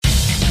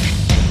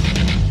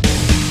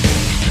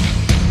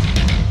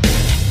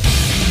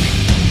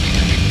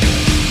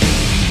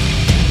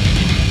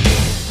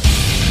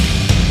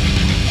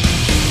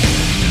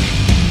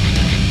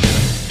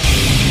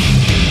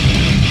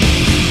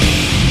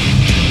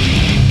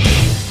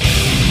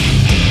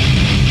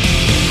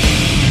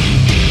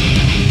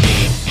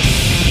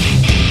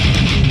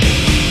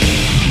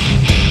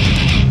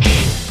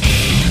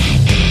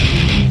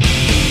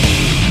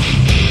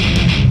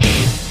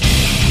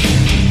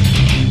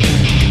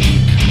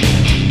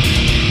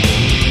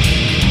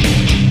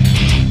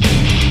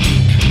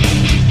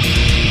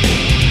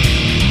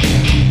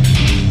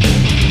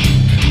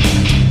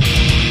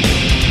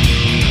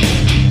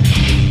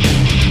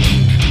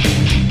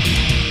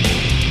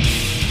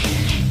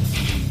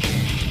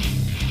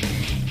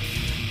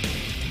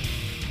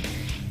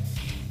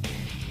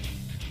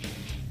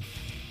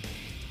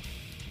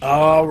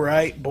All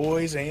right,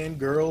 boys and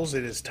girls,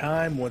 it is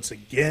time once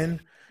again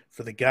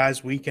for the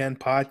Guys Weekend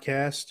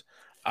podcast.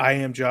 I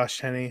am Josh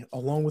Tenney,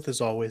 along with, as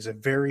always, a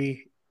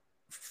very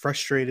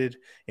frustrated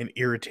and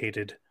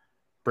irritated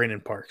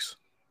Brandon Parks.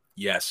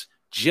 Yes,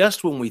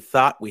 just when we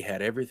thought we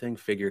had everything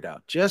figured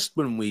out, just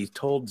when we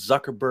told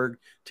Zuckerberg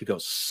to go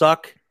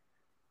suck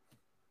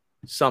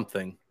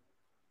something,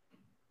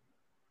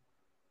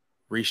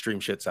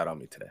 Restream shits out on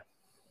me today.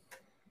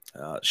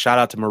 Shout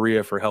out to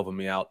Maria for helping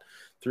me out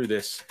through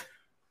this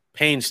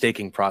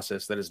painstaking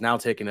process that has now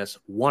taken us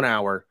 1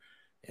 hour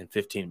and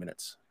 15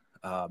 minutes.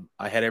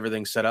 I had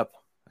everything set up.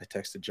 I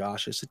texted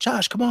Josh. I said,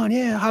 Josh, come on.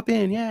 Yeah, hop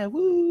in. Yeah,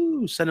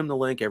 woo. Send him the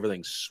link.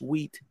 Everything's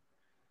sweet.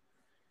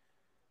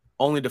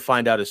 Only to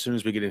find out as soon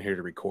as we get in here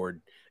to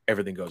record,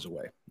 everything goes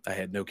away. I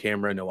had no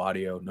camera, no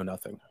audio, no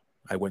nothing.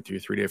 I went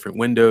through 3 different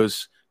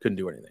windows, couldn't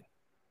do anything.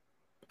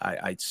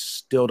 I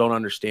still don't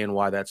understand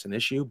why that's an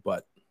issue,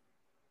 but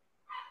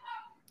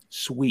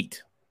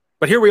sweet.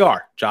 But here we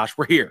are, Josh.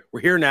 We're here.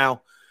 We're here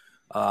now.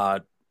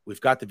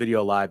 We've got the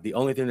video live. The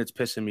only thing that's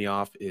pissing me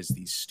off is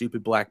these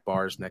stupid black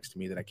bars next to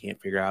me that I can't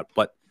figure out.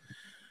 But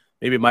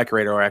maybe Mike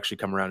Radar will actually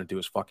come around and do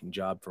his fucking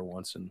job for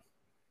once and,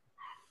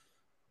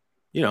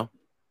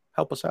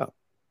 help us out.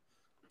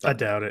 I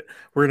doubt it.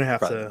 We're gonna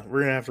have to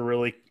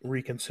really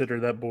reconsider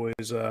that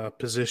boy's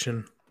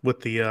position with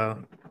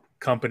the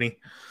company.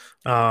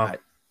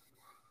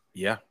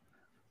 Yeah.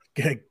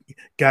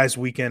 Guys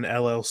Weekend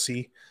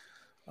LLC.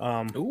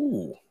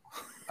 Ooh,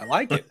 I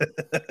like it.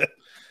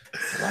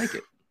 I like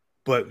it.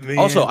 But man,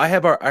 also, I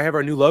have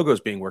our new logos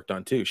being worked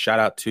on too. Shout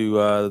out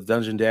to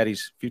Dungeon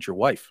Daddy's future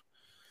wife,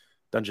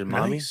 Dungeon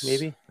Mommy. Nice.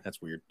 Maybe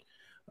that's weird.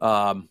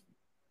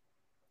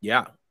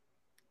 Yeah,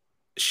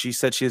 she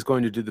said she is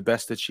going to do the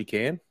best that she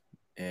can,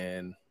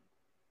 and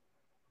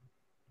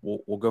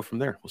we'll go from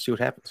there. We'll see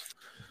what happens.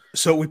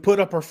 So we put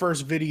up our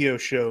first video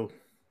show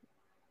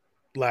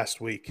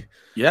last week.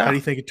 Yeah, how do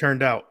you think it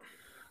turned out?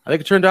 I think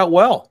it turned out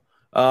well.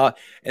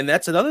 And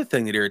that's another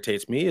thing that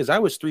irritates me is I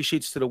was 3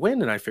 sheets to the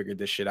wind and I figured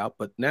this shit out,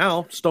 but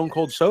now stone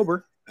cold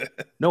sober,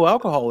 no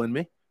alcohol in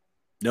me,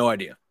 no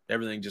idea.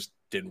 Everything just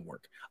didn't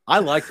work. I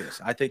like this.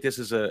 I think this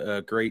is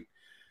a great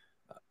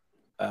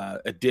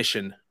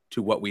addition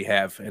to what we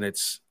have. And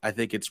I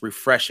think it's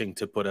refreshing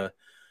to put a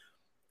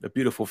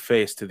beautiful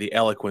face to the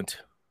eloquent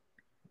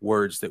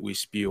words that we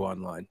spew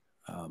online.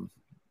 I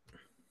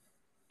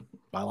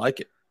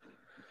like it.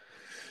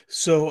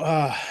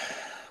 So,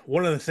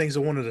 one of the things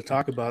I wanted to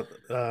talk about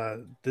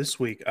this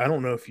week, I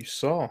don't know if you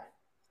saw,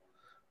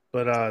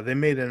 but they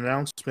made an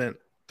announcement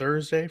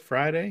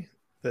Friday,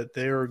 that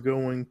they are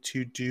going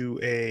to do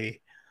a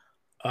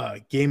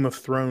Game of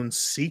Thrones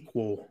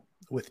sequel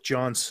with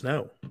Jon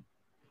Snow.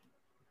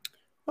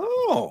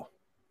 Oh,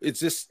 is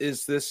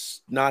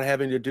this not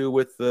having to do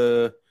with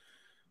the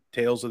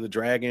Tales of the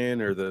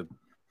Dragon or the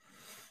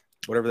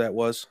whatever that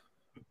was?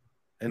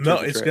 No,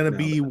 it's going to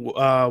be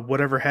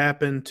whatever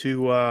happened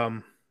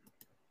to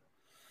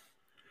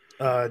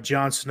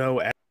Jon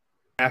Snow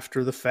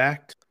after the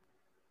fact.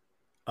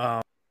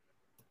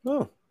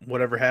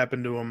 Whatever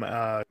happened to him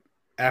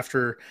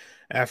after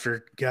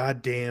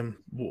goddamn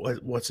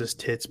what's his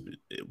tits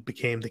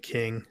became the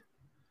king.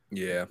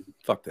 Yeah,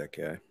 fuck that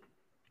guy.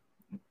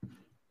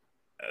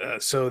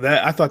 So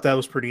that I thought that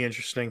was pretty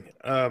interesting.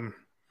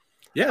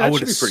 Yeah, I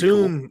would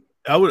assume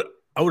cool.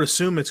 I would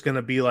assume it's going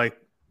to be like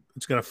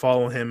it's going to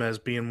follow him as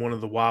being one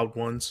of the wild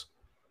ones.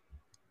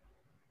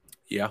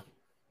 Yeah.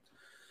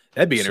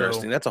 That'd be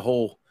interesting. That's a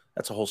whole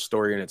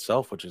story in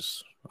itself, which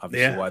is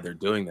obviously why they're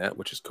doing that,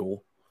 which is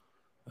cool.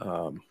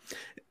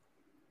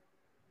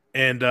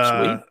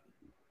 And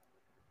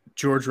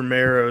George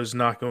Romero is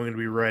not going to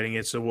be writing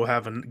it, so we'll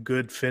have a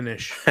good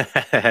finish.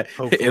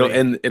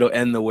 It'll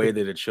end the way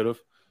that it should have.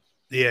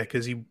 Yeah,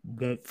 because he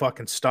won't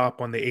fucking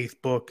stop on the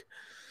 8th book.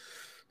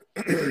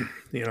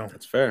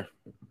 That's fair.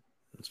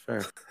 That's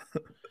fair.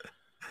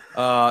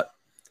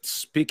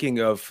 Speaking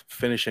of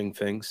finishing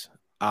things,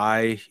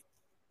 I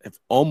have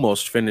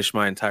almost finished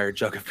my entire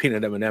jug of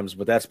peanut M&Ms,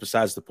 but that's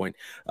besides the point.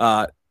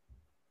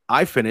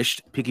 I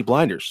finished Peaky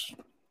Blinders,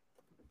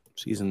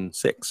 season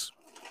 6,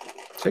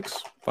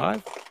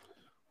 5,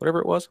 whatever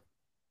it was.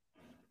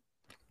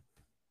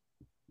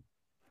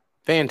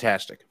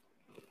 Fantastic.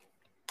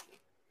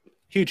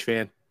 Huge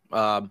fan.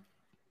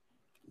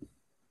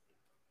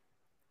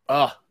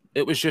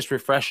 It was just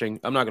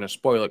refreshing. I'm not going to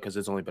spoil it because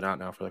it's only been out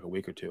now for like a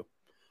week or two.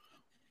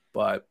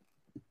 But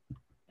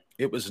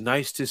it was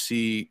nice to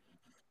see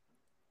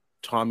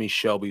Tommy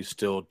Shelby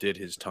still did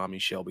his Tommy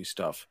Shelby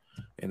stuff,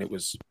 and it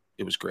was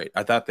great.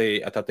 I thought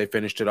they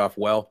finished it off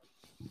well.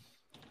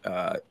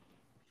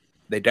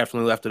 They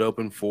definitely left it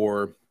open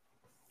for,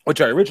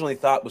 which I originally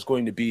thought was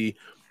going to be,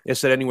 they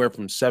said anywhere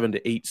from 7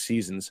 to 8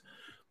 seasons,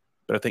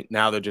 but I think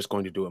now they're just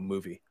going to do a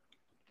movie.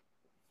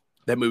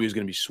 That movie is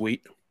going to be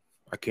sweet.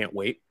 I can't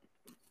wait.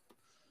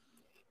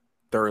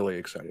 Thoroughly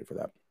excited for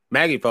that.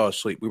 Maggie fell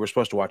asleep. We were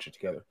supposed to watch it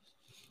together.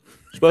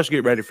 Supposed to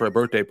get ready for a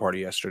birthday party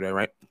yesterday,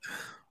 right?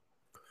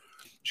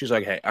 She's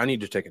like, hey, I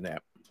need to take a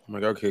nap. I'm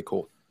like, okay,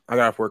 cool. I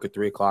got off work at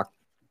 3 o'clock.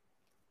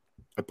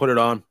 I put it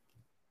on.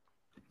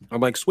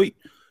 I'm like, sweet.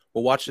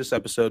 We'll watch this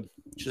episode.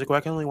 She's like, well,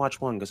 I can only watch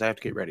one because I have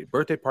to get ready.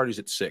 Birthday party's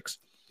at 6.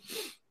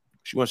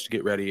 She wants to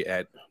get ready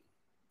at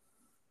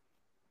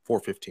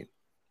 4:15.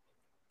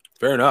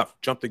 Fair enough.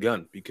 Jump the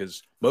gun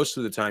because most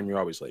of the time you're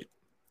always late.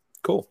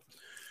 Cool.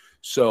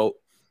 So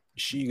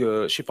she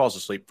falls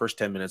asleep first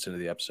 10 minutes into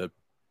the episode.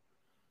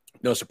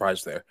 No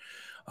surprise there.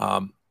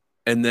 And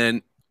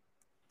then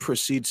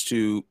proceeds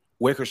to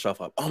wake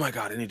herself up. Oh my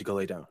God, I need to go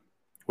lay down.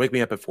 Wake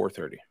me up at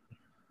 4:30.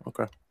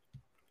 Okay.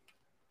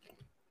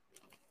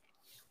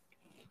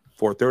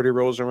 4:30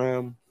 rolls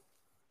around.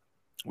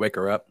 Wake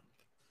her up.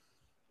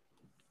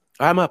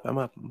 I'm up.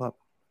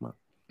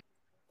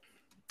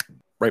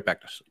 Right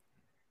back to sleep.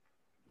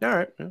 All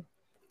right. Yeah.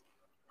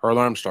 Her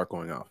alarms start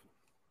going off.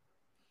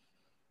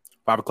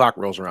 5 o'clock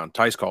rolls around.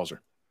 Tice calls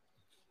her.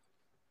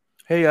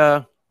 Hey,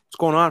 what's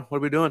going on? What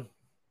are we doing?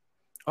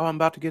 Oh, I'm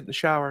about to get in the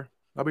shower.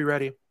 I'll be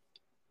ready.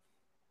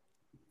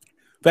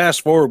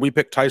 Fast forward, we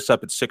pick Tice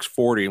up at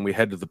 6:40 and we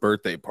head to the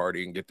birthday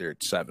party and get there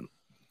at 7.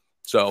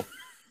 So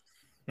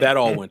that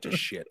all went to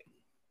shit.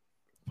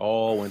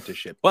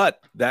 But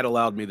that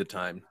allowed me the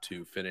time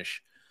to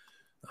finish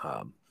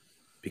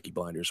Peaky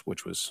Blinders,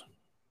 which was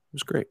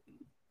great.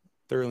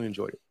 Thoroughly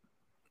enjoyed it.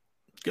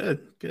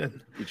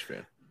 Good. Huge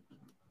fan.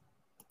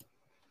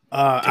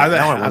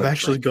 I've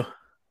actually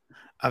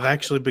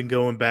been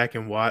going back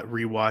and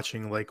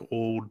rewatching like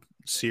old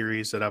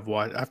series that I've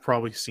watched. I've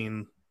probably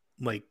seen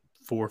like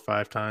 4 or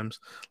 5 times.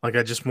 Like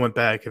I just went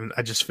back and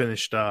I just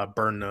finished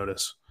Burn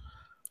Notice.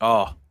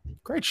 Oh,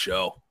 great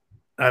show.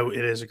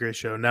 It is a great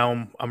show. Now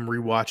I'm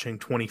rewatching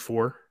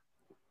 24.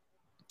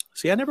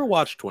 See, I never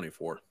watched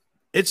 24.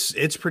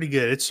 It's pretty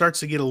good. It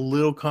starts to get a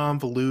little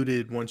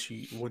convoluted once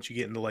you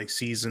get into like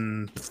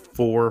season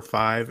 4 or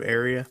 5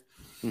 area.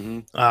 Mm-hmm.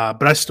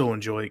 But I still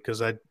enjoy it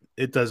because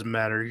it doesn't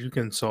matter. You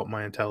can insult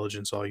my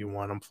intelligence all you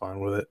want. I'm fine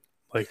with it.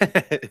 Like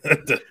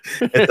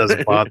it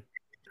doesn't bother me.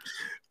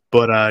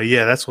 But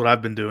yeah, that's what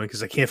I've been doing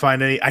because I can't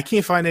find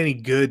any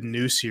good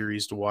new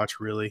series to watch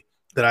really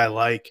that I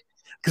like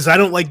because I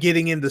don't like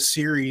getting into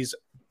series.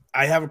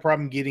 I have a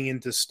problem getting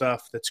into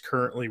stuff that's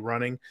currently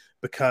running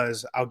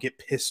because I'll get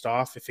pissed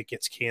off if it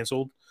gets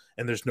canceled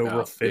and there's no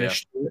real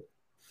finish to it.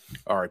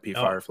 R.I.P.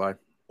 Firefly.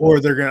 Or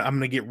I'm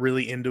gonna get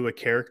really into a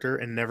character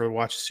and never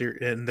watch a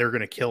series, and they're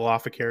gonna kill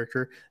off a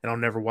character, and I'll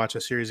never watch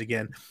a series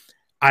again.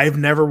 I've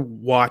never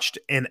watched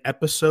an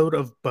episode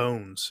of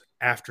Bones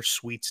after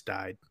Sweets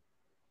died.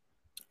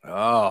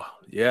 Oh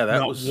yeah,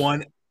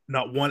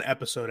 not one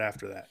episode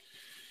after that.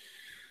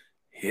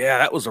 Yeah,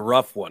 that was a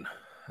rough one.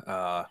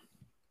 I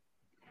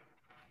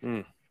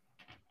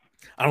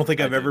don't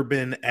think I've ever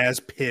been as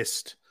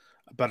pissed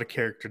about a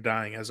character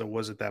dying as I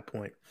was at that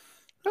point.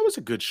 That was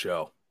a good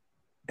show.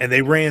 And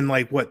they ran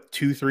like what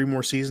 2-3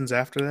 more seasons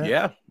after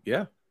that.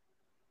 Yeah,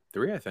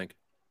 3 I think.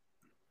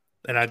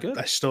 And I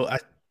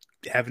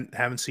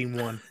haven't seen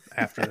one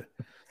after.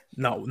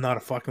 not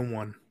a fucking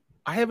one.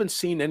 I haven't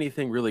seen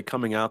anything really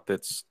coming out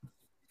that's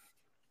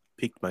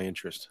piqued my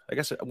interest. I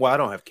guess. Well, I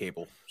don't have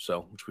cable,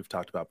 so which we've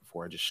talked about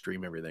before. I just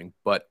stream everything.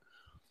 But,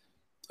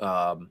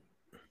 The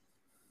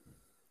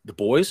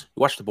Boys.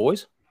 You watch The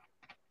Boys?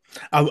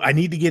 I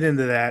need to get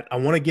into that. I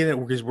want to get it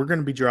because we're going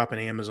to be dropping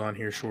Amazon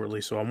here shortly.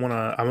 So I want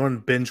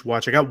to binge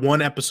watch. I got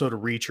 1 episode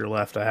of Reacher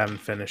left. I haven't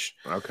finished.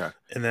 Okay.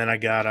 And then I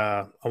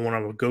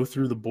want to go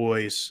through The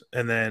Boys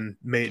and then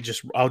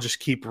I'll just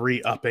keep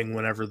re-upping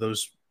whenever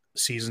those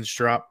seasons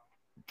drop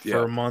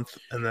for a month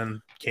and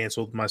then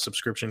cancel my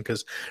subscription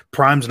because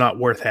Prime's not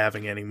worth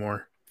having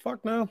anymore.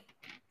 Fuck no.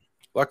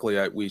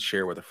 Luckily, we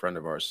share with a friend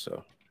of ours,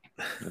 so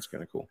that's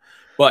kind of cool.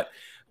 But,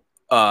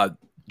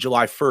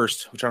 July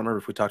 1st, which I don't remember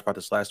if we talked about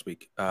this last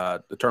week,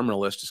 the Terminal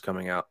List is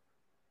coming out.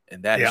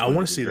 And that I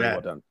want to see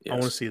that. Well done. Yes. I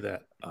want to see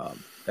that.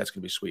 That's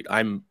going to be sweet.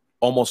 I'm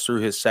almost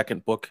through his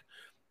second book.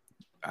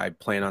 I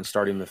plan on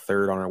starting the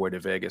 3rd on our way to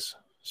Vegas.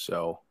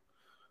 So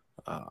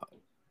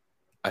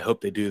I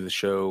hope they do the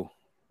show.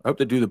 I hope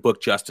they do the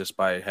book justice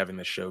by having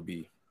the show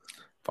be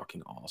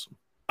fucking awesome.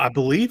 I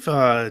believe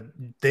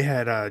they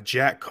had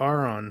Jack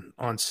Carr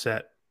on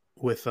set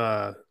with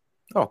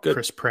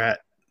Chris Pratt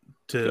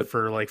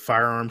for like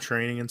firearm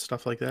training and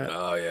stuff like that.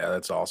 Oh yeah,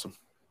 that's awesome.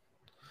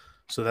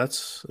 So that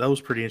was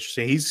pretty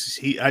interesting.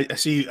 I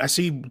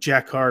see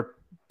Jack Carr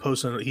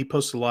posting. He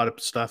posted a lot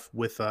of stuff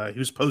with. He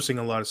was posting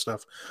a lot of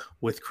stuff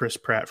with Chris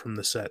Pratt from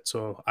the set.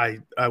 So I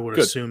would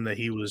assume that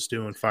he was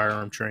doing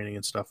firearm training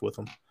and stuff with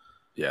him.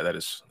 Yeah, that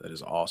is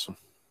awesome.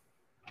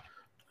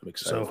 I'm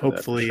excited. So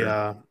hopefully,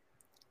 I'm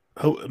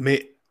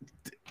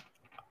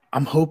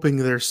hoping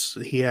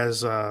he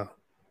has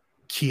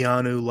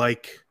Keanu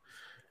like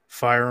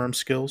firearm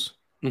skills.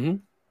 Mm-hmm.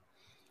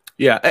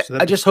 Yeah, so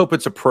I just hope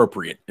it's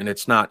appropriate and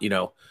it's not,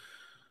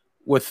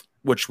 with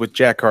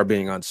Jack Carr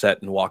being on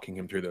set and walking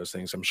him through those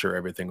things, I'm sure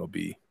everything will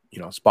be,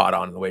 spot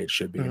on the way it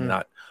should be, and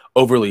not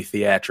overly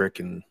theatric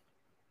and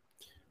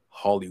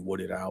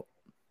Hollywooded out,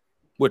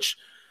 which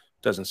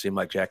doesn't seem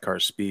like Jack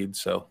Carr's speed.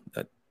 So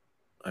that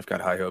I've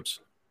got high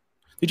hopes.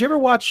 Did you ever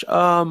watch?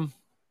 What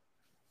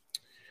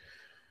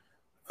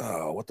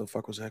the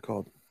fuck was that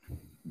called?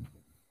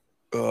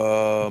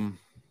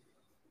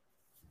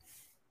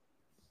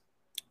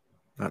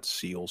 not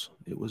SEALs.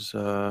 It was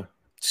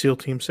SEAL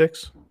Team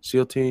 6?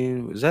 SEAL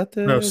Team. Is that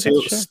No, the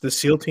show? the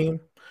SEAL Team,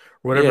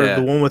 whatever. The Yeah,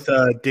 one with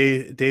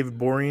David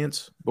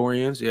Boreanaz.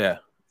 Boreans. Yeah,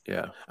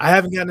 yeah. I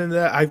haven't gotten into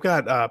that. I've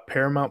got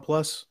Paramount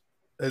Plus.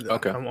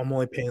 Okay. I'm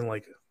only paying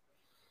like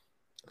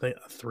I think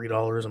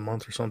 $3 a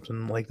month or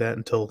something like that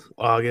until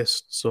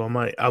August. So I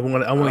want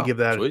to Wow, give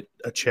that sweet.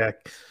 a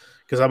check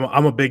because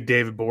I'm a big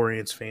David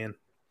Boreanaz fan.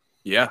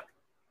 Yeah,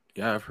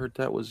 yeah. I've heard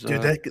that was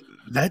Dude,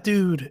 that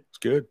dude it's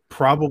good.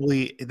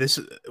 probably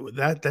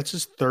that's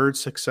his third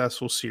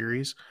successful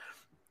series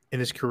in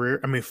his career.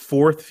 I mean,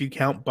 fourth if you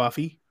count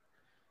Buffy.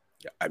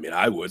 Yeah, I mean,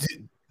 I would.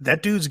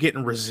 That dude's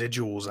getting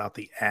residuals out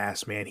the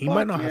ass, man. He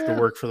might Fuck not have to yeah.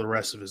 work for the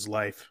rest of his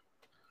life.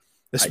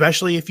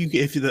 Especially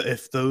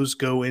if those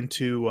go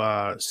into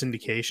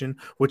syndication,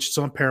 which is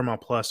on Paramount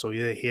Plus, so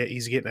yeah,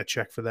 he's getting a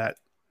check for that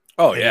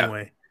Oh yeah,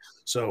 anyway.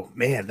 So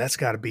man, he's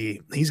got to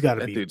be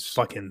dude's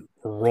fucking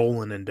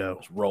rolling in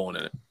dough, rolling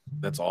in it.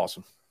 That's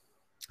awesome.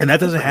 and that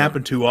Good doesn't for him.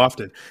 happen too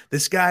often.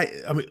 This guy,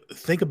 I mean,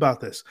 think about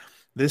this.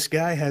 This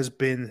guy has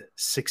been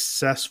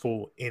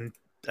successful in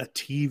a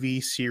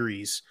TV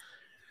series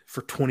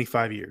for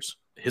 25 years.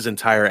 His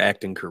entire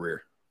acting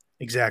career.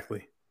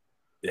 Exactly.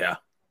 Yeah,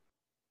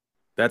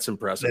 that's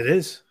impressive. It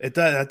is.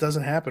 That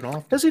doesn't happen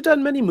often. Has he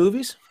done many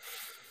movies?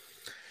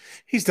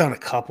 He's done a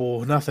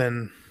couple.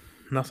 Nothing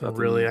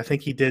really. I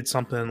think he did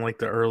something in like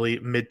the early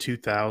mid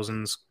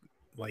 2000s,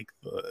 like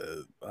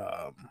the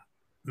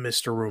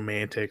Mr.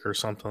 Romantic or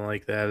something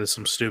like that. Is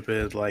some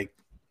stupid like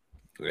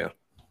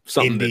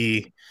something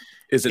indie that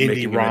isn't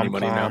making him any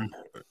money now.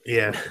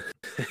 Yeah.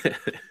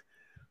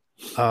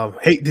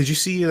 Hey, did you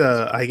see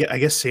I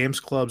guess Sam's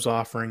Club's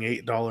offering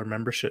 $8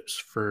 memberships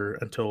for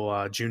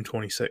until June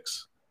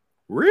 26th.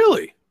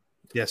 Really?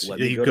 Yes, Let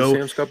you me go go to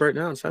Sam's Club right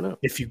now and sign up.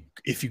 If you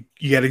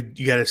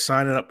gotta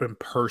sign it up in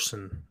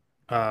person.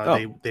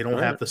 They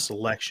don't have the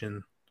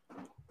selection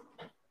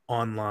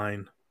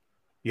online.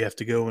 You have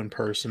to go in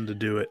person to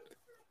do it.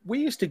 We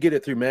used to get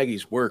it through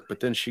Maggie's work, but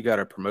then she got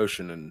a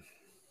promotion and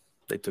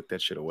they took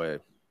that shit away.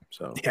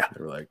 So yeah,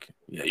 they were like,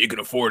 "Yeah, you can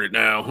afford it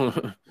now."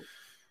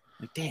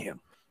 Like, damn,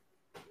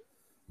 I'll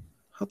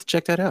have to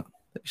check that out.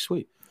 That'd be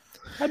sweet.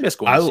 I miss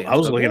going. To Sam's I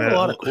was Club. looking at a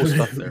lot of cool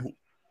stuff there.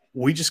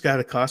 We just got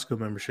a Costco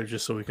membership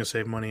just so we can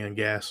save money on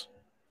gas.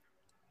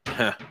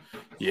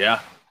 yeah.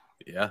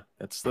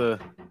 That's man.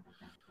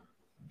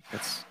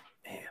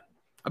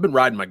 I've been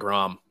riding my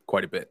Grom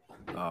quite a bit,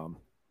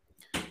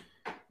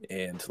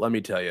 and let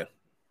me tell you,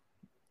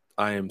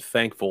 I am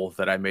thankful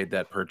that I made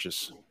that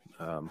purchase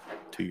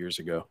 2 years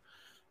ago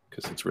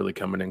because it's really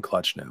coming in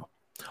clutch now.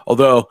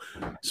 Although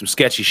some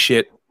sketchy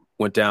shit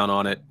went down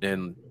on it,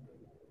 and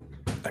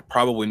I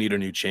probably need a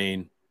new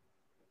chain.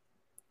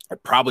 I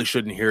probably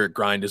shouldn't hear it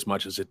grind as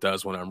much as it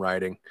does when I'm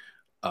riding.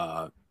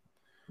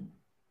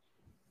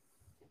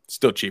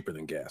 Still cheaper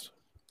than gas.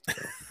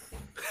 So.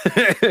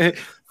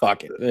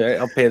 Fuck it.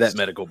 I'll pay that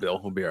medical bill.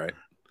 We'll be all right.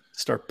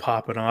 Start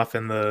popping off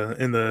in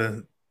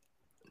the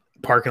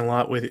parking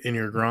lot in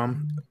your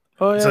Grom.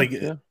 Oh yeah.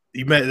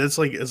 It's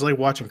like it's like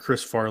watching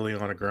Chris Farley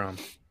on a Grom.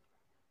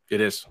 It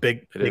is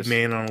big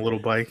man on a little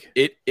bike.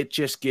 It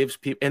just gives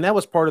people, and that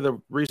was part of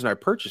the reason I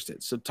purchased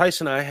it. So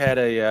Tyson and I had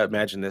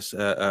imagine this,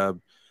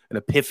 an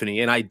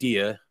epiphany, an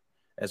idea,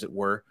 as it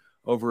were,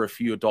 over a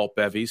few adult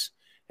bevies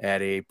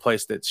at a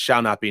place that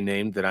shall not be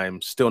named that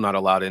I'm still not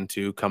allowed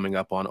into, coming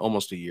up on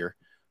almost a year.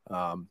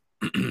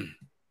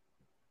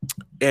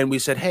 And we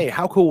said, hey,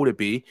 how cool would it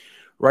be,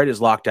 right as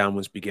lockdown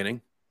was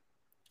beginning,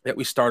 that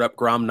we start up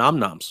Grom Nom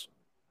Noms,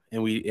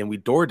 and we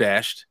door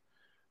dashed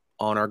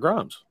on our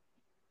Groms.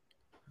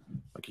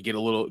 Like you get a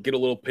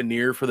little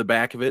pannier for the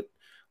back of it,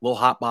 a little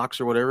hot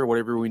box or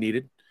whatever we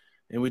needed,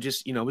 and we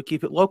just we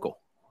keep it local.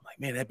 I'm like,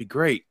 man, that'd be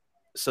great.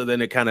 So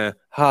then it kind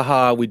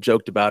of we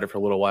joked about it for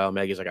a little while.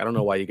 Maggie's like, I don't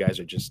know why you guys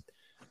are just,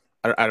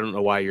 I don't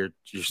know why you're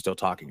still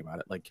talking about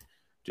it. Like,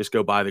 just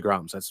go buy the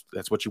Groms.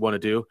 That's what you want to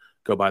do.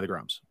 Go buy the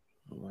Groms.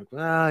 I'm like,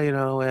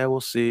 well,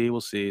 we'll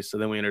see. So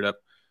then we ended up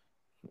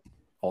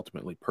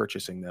ultimately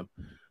purchasing them.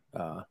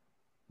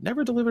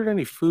 Never delivered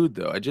any food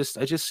though. I just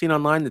seen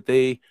online that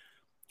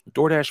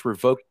DoorDash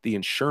revoked the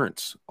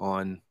insurance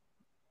on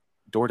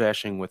door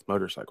dashing with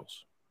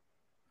motorcycles,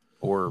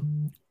 or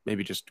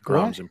maybe just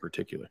Groms in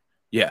particular.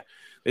 Yeah,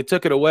 they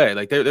took it away.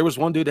 Like there was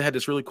one dude that had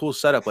this really cool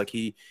setup. Like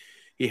he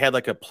had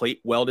like a plate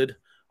welded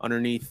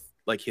underneath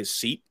like his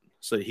seat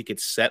so that he could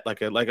set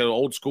like an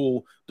old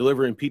school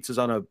delivering pizzas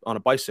on a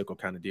bicycle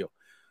kind of deal.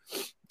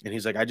 And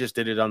he's like, I just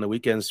did it on the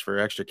weekends for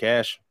extra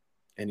cash.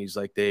 And he's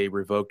like, they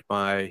revoked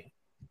my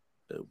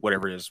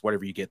whatever it is,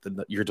 whatever you get,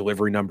 your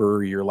delivery number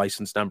or your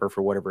license number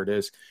for whatever it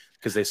is,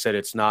 because they said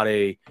it's not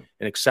an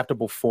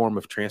acceptable form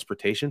of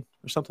transportation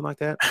or something like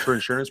that for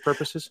insurance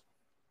purposes.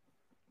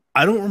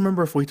 I don't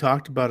remember if we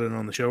talked about it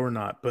on the show or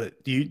not,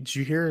 but did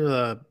you hear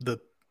the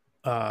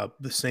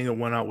thing that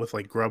went out with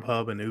like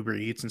Grubhub and Uber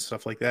Eats and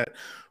stuff like that,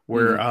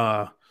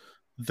 where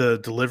the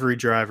delivery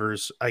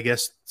drivers, I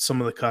guess some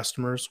of the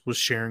customers was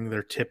sharing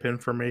their tip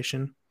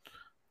information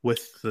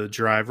with the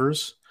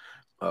drivers.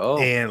 Oh.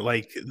 and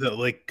like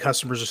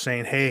customers are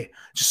saying, "Hey,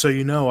 just so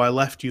you know, I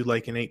left you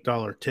like an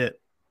 $8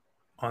 tip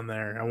on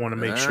there. I want to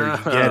make sure you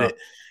get Ah, it."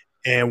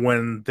 And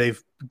when the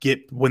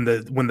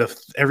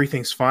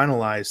everything's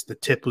finalized, the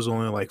tip was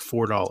only like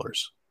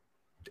 $4.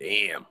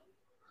 damn.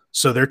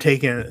 So they're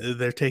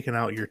taking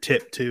out your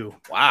tip too.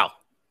 Wow.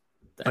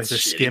 Like That's they're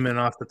shitty. skimming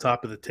off the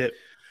top of the tip.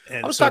 I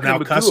And was so talking to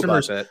now Magoo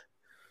about that.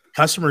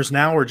 customers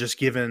now are just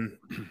giving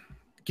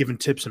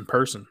tips in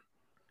person.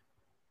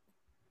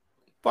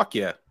 Fuck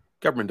yeah.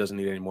 Government doesn't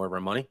need any more of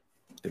our money.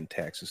 Them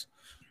taxes.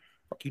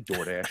 Fuck you,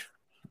 DoorDash.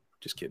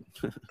 Just kidding.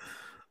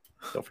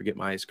 Don't forget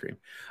my ice cream.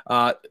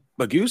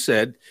 Magoo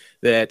said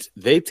that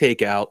they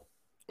take out,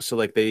 so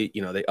like they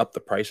up the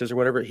prices or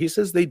whatever. He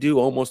says they do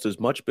almost as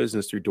much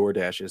business through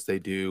DoorDash as they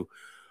do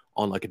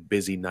on like a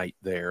busy night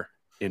there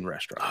in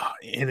restaurant.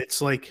 And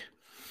it's like,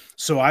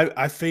 so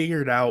I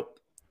figured out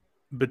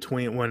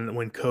between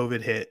when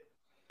COVID hit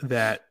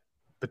that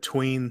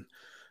between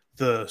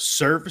the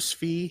service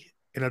fee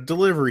and a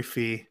delivery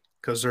fee,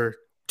 because they're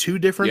two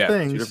different Yeah, two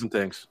things different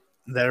things.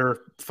 that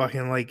are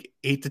fucking like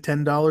 $8 to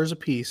 $10 a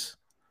piece,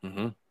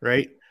 Mm-hmm.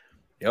 right?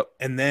 Yep.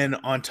 And then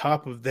on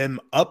top of them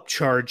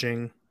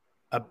upcharging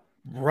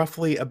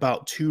roughly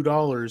about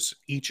 $2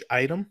 each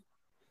item,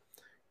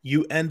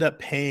 you end up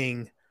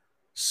paying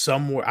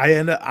somewhere.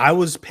 I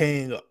was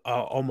paying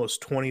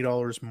almost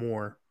 $20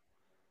 more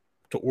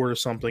to order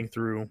something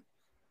through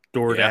Yeah.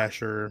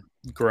 DoorDash or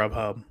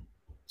Grubhub.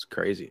 It's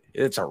crazy.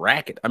 It's a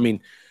racket. I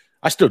mean,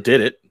 I still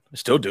did it. I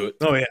still do it.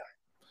 Oh yeah.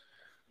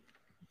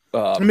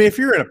 I Um, mean, if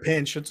you're in a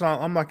pinch, it's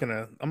not. I'm not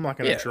gonna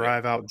yeah.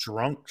 drive out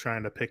drunk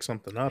trying to pick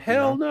something up.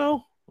 Hell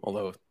no.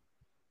 Although,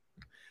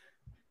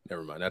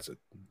 never mind. That's a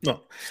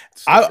No,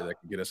 story that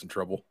could get us in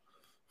trouble.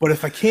 but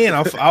if I can,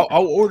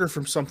 I'll order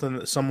from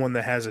someone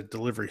that has a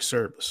delivery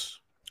service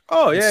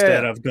Oh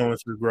instead yeah. of going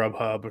through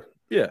Grubhub.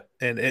 Yeah.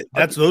 And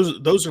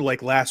those are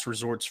like last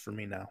resorts for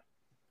me now.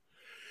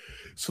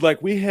 So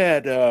like we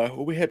had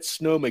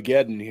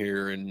Snowmageddon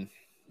here in,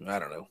 I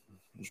don't know,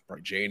 it was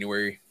probably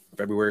January,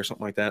 February or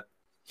something like that.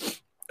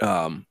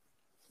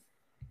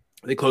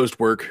 They closed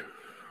work,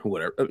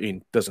 whatever. I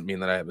mean, doesn't mean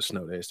that I have a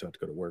snow day. I still have to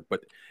go to work,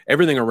 but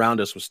everything around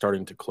us was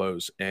starting to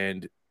close,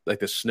 and like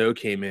the snow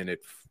came in at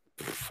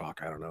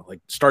I don't know,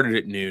 like started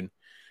at noon,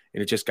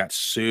 and it just got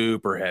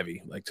super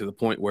heavy, like to the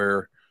point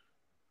where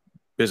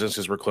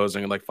businesses were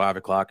closing at like 5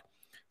 o'clock.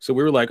 So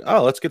we were like,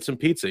 oh, let's get some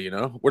pizza.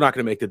 We're not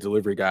going to make the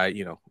delivery guy.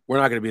 We're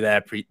not going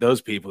to be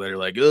those people that are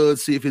like, oh,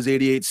 let's see if his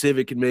 '88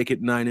 Civic can make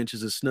it 9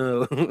 inches of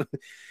snow.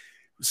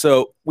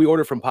 So we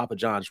ordered from Papa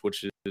John's,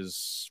 which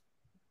is,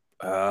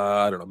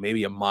 I don't know,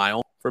 maybe a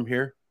mile from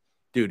here.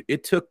 Dude,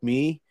 it took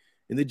me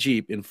in the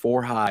Jeep in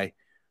 4 High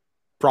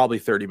probably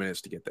 30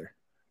 minutes to get there.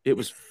 It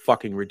was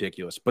fucking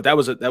ridiculous. But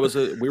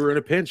we were in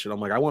a pinch, and I'm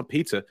like, I want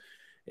pizza.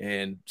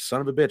 And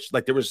son of a bitch,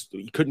 like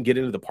you couldn't get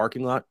into the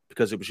parking lot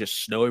because it was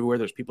just snow everywhere.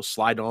 There's people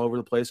sliding all over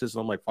the places.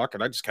 And I'm like, fuck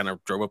it. I just kind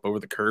of drove up over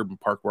the curb and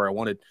parked where I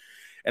wanted.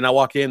 And I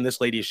walk in, this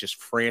lady is just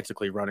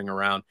frantically running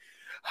around.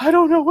 I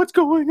don't know what's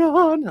going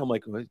on. I'm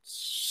like, well,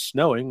 it's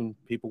snowing and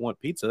people want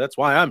pizza. That's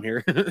why I'm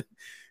here.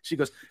 She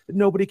goes,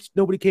 nobody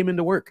came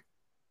into work.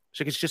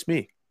 She's like, it's just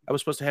me. I was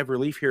supposed to have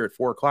relief here at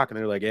 4 o'clock. And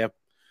they're like, yeah,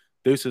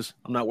 deuces.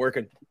 I'm not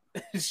working.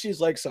 She's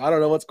like, so I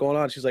don't know what's going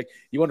on. She's like,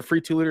 you want a free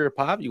 2 liter of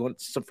pop? You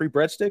want some free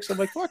breadsticks? I'm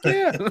like, fuck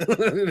yeah.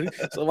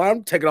 So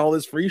I'm taking all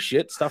this free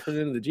shit, stuffing it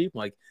into the Jeep. I'm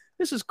like,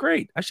 this is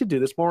great. I should do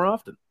this more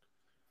often.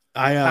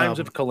 Times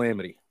of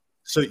calamity.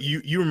 So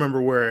you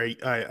remember where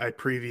I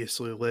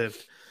previously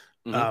lived?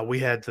 Mm-hmm. We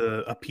had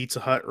a Pizza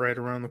Hut right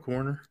around the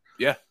corner.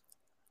 Yeah.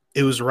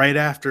 It was right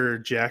after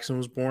Jackson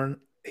was born.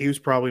 He was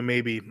probably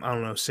maybe, I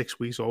don't know, 6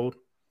 weeks old,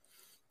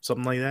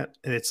 something like that.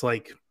 And it's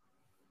like,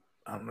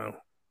 I don't know,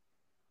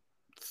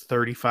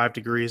 35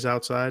 degrees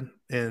outside,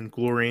 and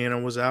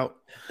Gloriana was out.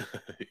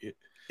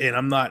 And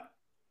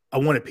I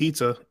wanted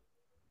pizza.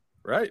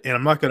 Right. And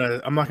I'm not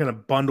gonna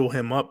bundle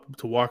him up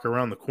to walk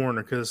around the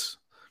corner because,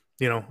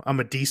 I'm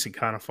a decent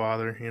kind of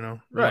father.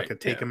 I'm not gonna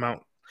take him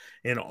out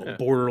in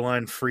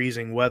borderline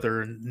freezing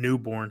weather and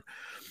newborn.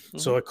 Mm-hmm.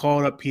 So I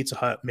called up Pizza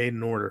Hut, made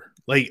an order.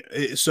 Like,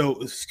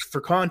 so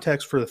for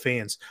context for the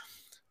fans,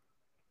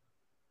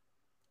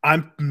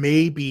 I'm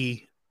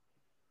maybe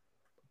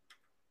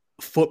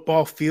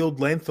football field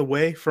length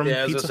away from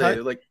Pizza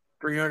Hut. Like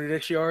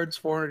 300-ish yards,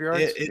 400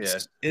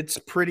 yards. It's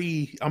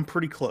pretty. I'm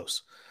pretty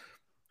close.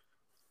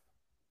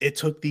 It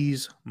took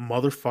these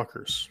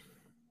motherfuckers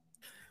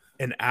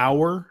an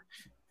hour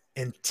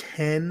and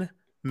 10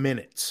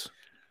 minutes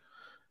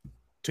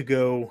to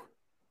go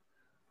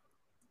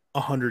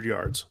 100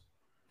 yards.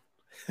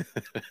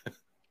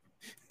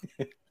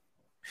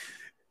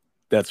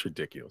 That's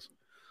ridiculous.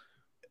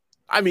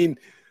 I mean,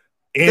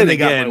 and they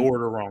got my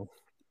order wrong.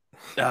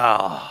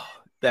 Oh,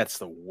 that's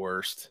the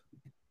worst.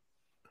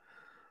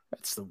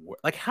 That's the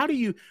worst. Like, how do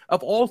you,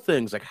 of all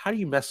things, like, how do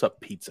you mess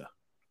up pizza?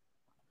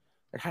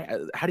 Like,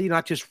 how do you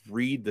not just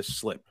read the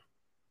slip?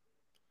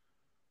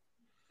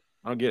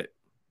 I don't get it.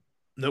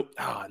 Nope.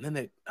 Oh, and then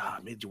they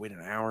made you wait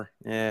an hour.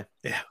 Yeah.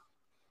 Yeah.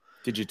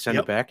 Did you send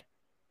it back?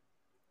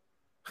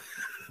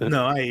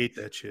 No, I ate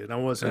that shit. I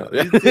wasn't.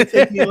 Yeah. It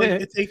take me like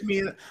it take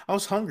me. I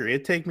was hungry.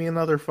 It'd take me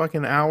another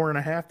fucking hour and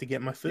a half to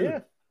get my food. Yeah.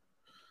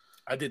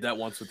 I did that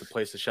once with the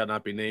place that shall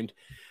not be named.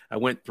 I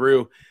went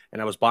through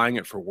and I was buying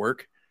it for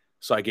work,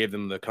 so I gave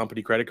them the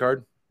company credit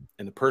card,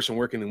 and the person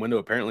working the window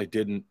apparently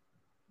didn't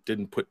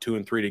put 2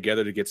 and 3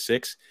 together to get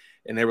 6,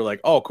 and they were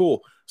like, "Oh,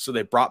 cool." So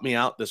they brought me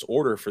out this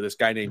order for this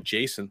guy named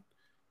Jason,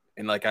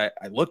 and like I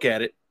look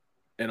at it,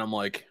 and I'm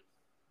like,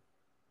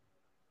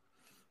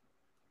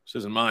 "This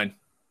isn't mine,"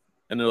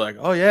 and they're like,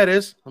 "Oh yeah, it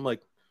is." I'm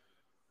like,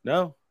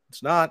 "No,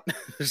 it's not."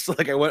 It's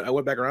like I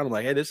went back around. I'm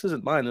like, "Hey, this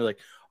isn't mine." They're like,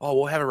 "Oh,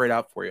 we'll have it right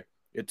out for you."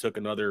 It took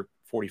another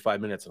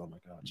 45 minutes, and I'm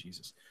like, "Oh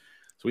Jesus!"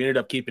 So we ended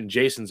up keeping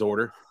Jason's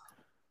order,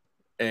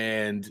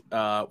 and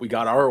we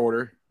got our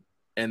order,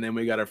 and then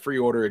we got a free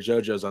order of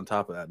JoJo's on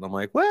top of that. And I'm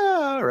like,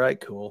 "Well, all right,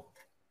 cool,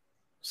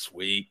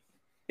 sweet.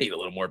 Eat a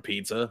little more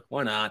pizza.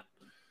 Why not?"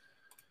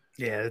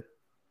 Yeah,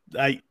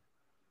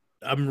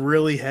 I'm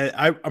really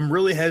I'm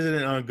really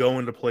hesitant on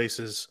going to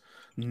places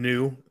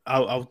new.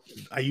 I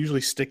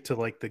usually stick to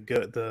like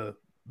the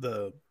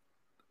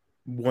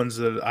ones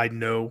that I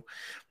know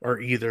are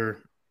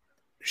either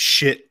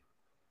shit.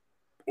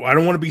 I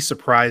don't want to be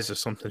surprised if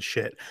something's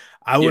shit.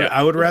 I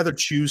would rather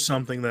choose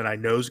something that I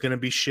know is going to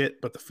be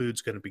shit, but the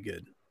food's going to be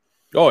good.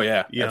 Oh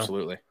yeah, You know?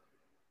 absolutely.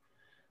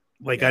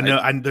 Like Yeah,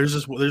 I know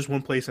there's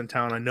one place in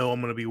town I know I'm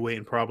going to be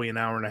waiting probably an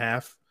hour and a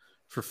half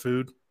for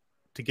food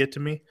to get to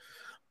me,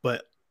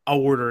 but I'll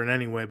order it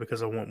anyway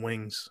because I want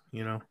wings.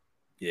 You know.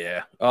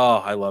 Yeah. Oh,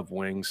 I love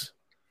wings.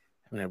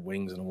 I haven't had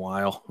wings in a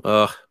while.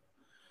 Ugh.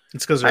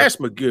 It's because I asked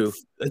Magoo.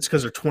 It's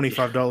because they're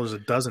 $25 a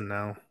dozen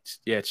now.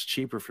 Yeah, it's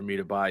cheaper for me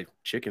to buy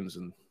chickens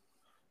and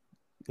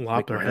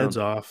Lop their heads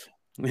off.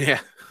 Yeah.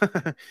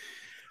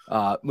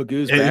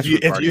 Magoo's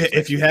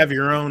if you have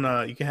your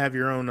own you can have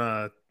your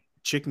own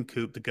chicken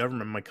coop. The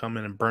government might come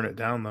in and burn it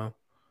down though.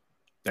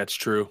 That's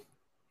true.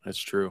 That's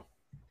true.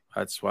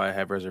 That's why I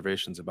have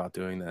reservations about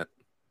doing that.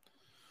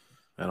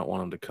 I don't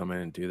want them to come in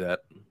and do that.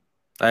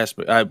 I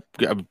think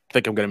I'm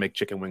going to make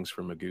chicken wings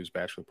for Magoo's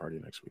bachelor party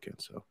next weekend.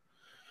 So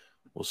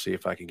we'll see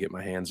if I can get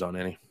my hands on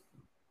any.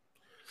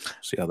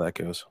 See how that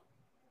goes.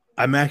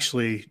 I'm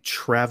actually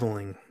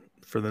traveling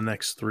for the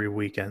next 3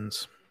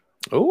 weekends.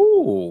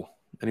 Oh,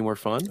 any more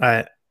fun?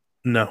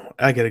 No,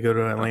 I got to go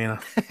to Atlanta.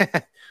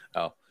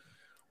 Oh,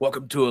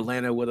 welcome to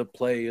Atlanta where the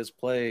play is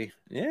play.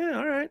 Yeah,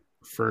 all right.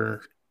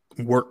 For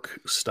work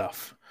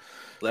stuff.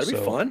 That'd be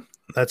fun.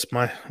 That's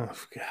my, oh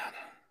God.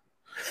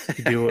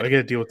 I got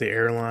to deal with the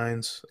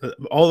airlines.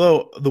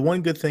 Although the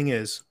one good thing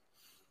is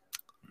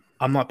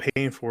I'm not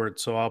paying for it,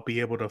 so I'll be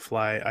able to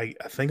fly. I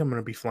think I'm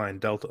going to be flying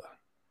Delta.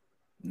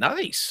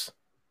 Nice.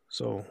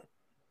 So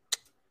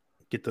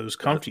get those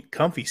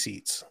comfy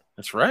seats.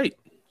 That's right.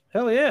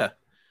 Hell yeah.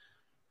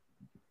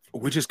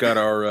 We just got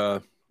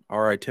our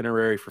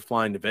itinerary for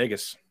flying to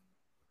Vegas,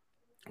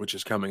 which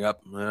is coming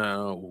up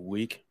a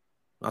week.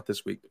 Not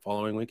this week, the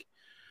following week.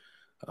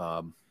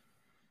 That'll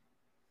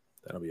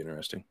be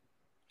interesting.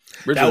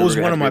 Originally, that was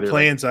one of my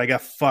plans I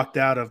got fucked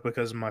out of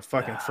because of my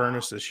fucking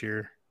furnace this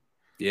year.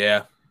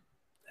 Yeah.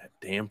 That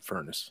damn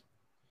furnace.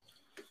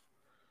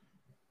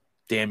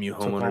 Damn you,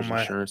 homeowners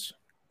insurance.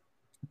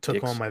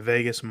 Took all my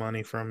Vegas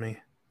money from me.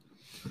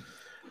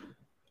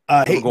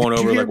 Hey, going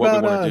over like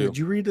what we want to do. Did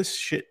you read this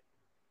shit?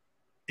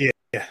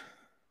 Yeah.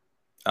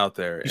 Out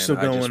there. You're still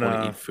going, I just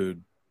want to eat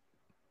food.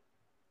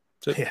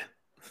 Yeah.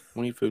 I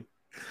want to eat food.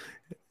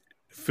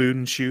 Food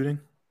and shooting?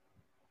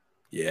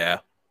 Yeah.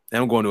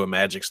 Then I'm going to a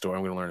magic store.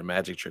 I'm going to learn a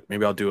magic trick.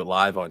 Maybe I'll do it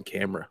live on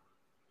camera.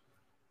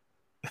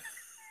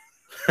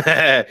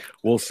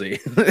 We'll see.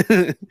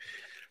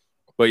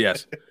 But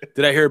yes.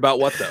 Did I hear about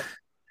what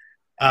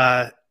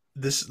though?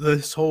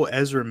 This whole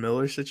Ezra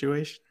Miller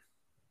situation.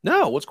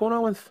 No, what's going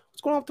on with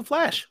the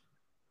Flash?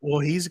 Well,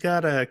 he's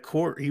got a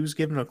court. He was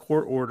given a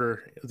court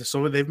order.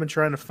 So they've been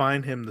trying to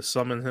find him to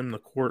summon him to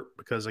court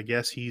because I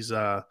guess he's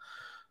in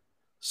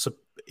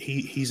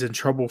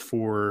trouble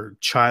for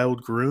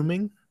child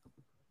grooming.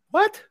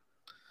 What?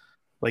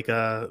 Like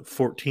a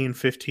 14,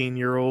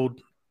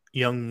 15-year-old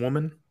young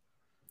woman.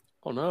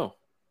 Oh no.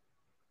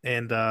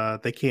 And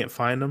they can't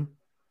find him.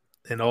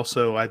 And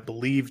also, I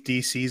believe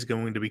DC is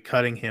going to be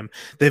cutting him.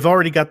 They've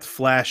already got the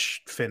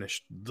Flash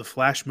finished. The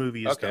Flash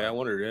movie is done. I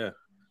wondered, yeah.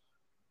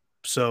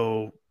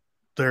 So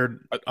they're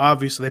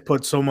obviously they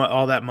put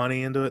all that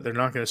money into it. They're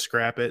not going to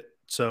scrap it.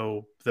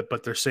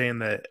 But they're saying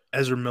that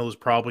Ezra Miller is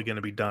probably going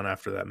to be done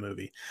after that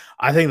movie.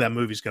 I think that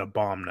movie's going to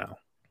bomb now.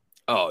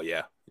 Oh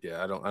yeah,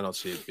 yeah. I don't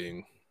see it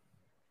being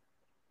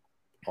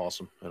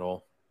awesome at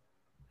all.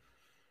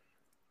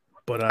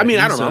 But I mean,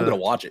 I don't know. I'm going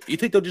to watch it. You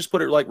think they'll just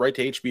put it like right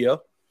to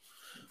HBO?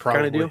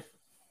 Probably. Kind of deal?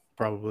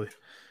 Probably.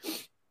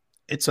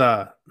 It's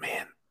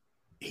man.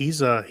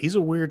 He's a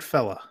weird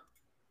fella.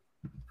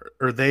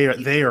 Or they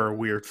are a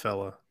weird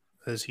fella,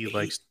 as he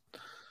likes.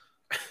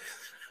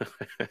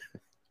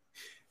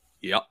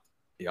 Yep.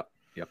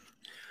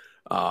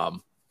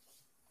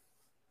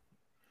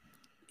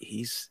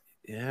 He's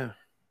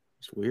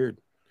weird.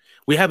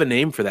 We have a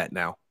name for that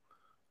now.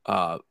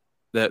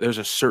 That there's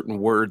a certain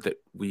word that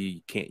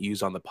we can't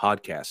use on the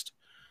podcast.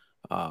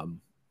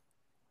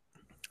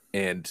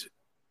 And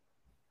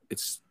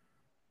it's,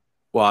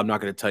 well, I'm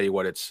not going to tell you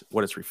what it's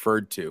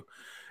referred to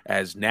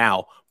as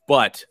now,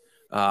 but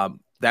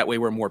that way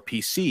we're more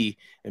PC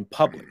in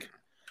public.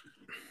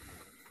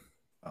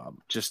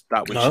 Just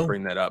thought we should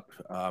bring that up.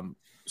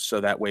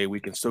 So that way we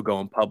can still go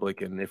in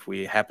public, and if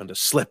we happen to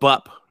slip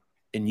up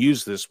and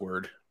use this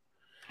word,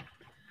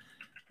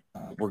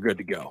 we're good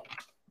to go,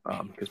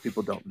 because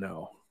people don't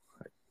know.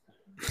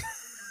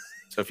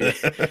 So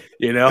if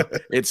you know,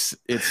 it's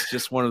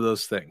just one of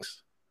those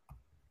things.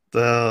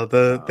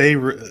 They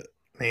ruin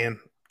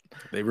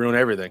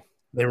everything.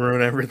 They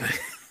ruin everything.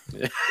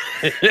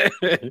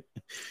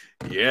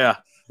 Yeah.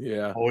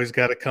 Always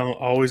got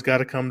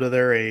to come to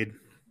their aid.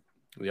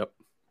 Yep,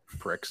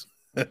 pricks.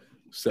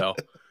 So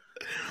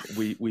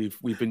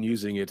we've been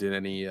using it in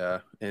any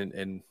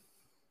in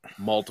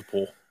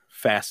multiple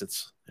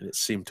facets, and it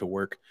seemed to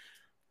work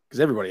because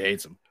everybody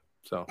hates him.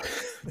 So,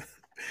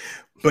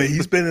 but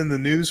he's been in the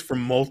news for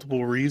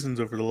multiple reasons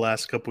over the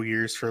last couple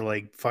years for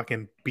like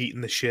fucking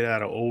beating the shit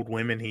out of old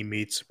women he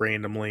meets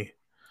randomly.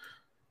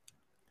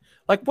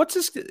 Like, what's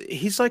this?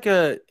 He's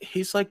an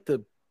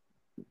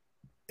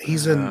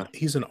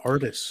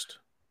artist.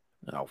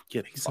 Oh,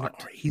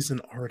 he's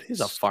an artist.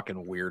 He's a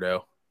fucking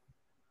weirdo.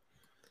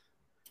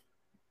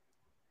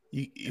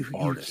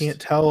 You can't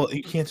tell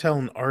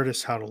an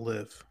artist how to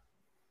live.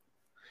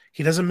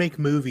 He doesn't make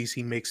movies,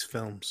 he makes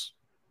films.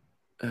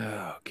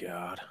 Oh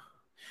God.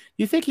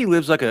 You think he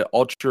lives like an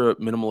ultra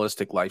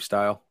minimalistic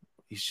lifestyle?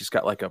 He's just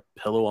got like a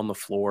pillow on the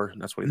floor,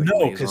 and that's what he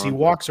No, because he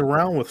walks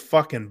around with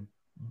fucking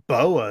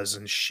boas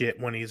and shit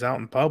when he's out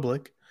in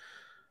public.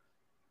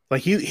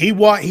 Like he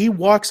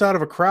walks out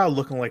of a crowd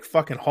looking like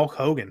fucking Hulk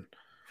Hogan.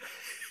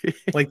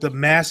 Like the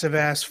massive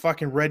ass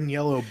fucking red and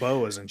yellow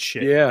boas and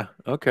shit. Yeah.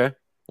 Okay.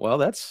 Well,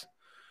 that's.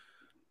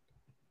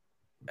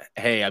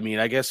 Hey, I mean,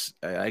 I guess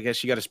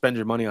you got to spend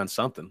your money on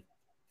something.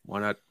 Why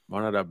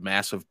not a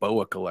massive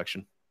boa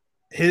collection?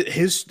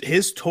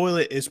 His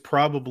toilet is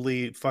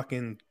probably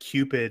fucking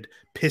Cupid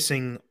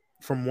pissing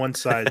from one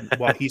side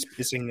while he's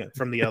pissing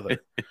from the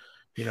other.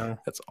 You know,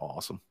 that's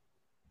awesome.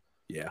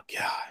 Yeah.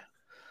 God.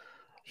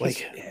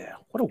 Like, yeah,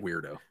 what a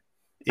weirdo.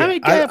 Yeah, I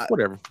mean,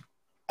 whatever.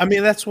 I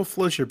mean, that's what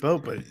floats your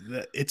boat, but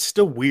it's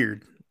still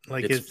weird.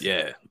 Like, it's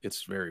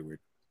very weird.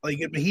 Like,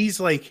 he's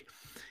like,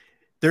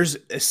 there's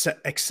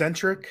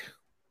eccentric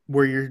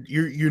where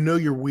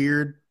you're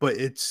weird, but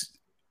it's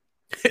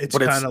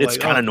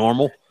kind of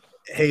normal.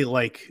 Hey,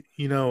 like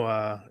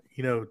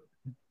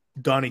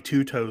Donnie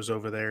Two Toes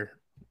over there,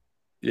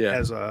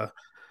 has a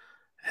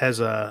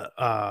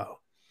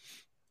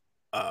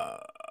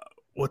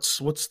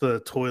what's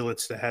the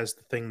toilets that has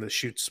the thing that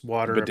shoots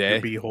water up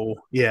your beehole?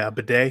 Yeah, a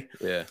bidet.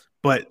 Yeah,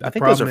 but I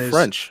think those are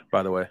French,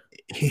 by the way.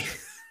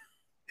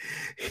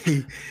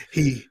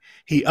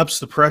 He ups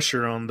the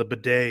pressure on the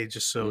bidet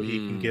just so he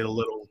can get a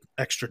little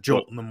extra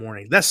jolt in the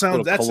morning. That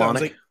sounds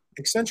like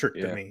eccentric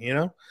to me, you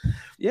know?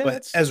 Yeah.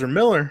 But Ezra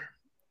Miller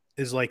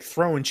is like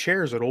throwing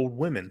chairs at old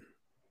women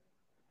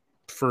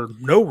for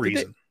no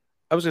reason.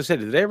 I was gonna say,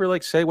 did they ever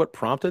like say what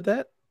prompted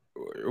that?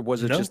 Or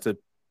was it just a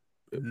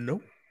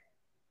Nope.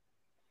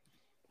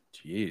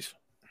 Jeez.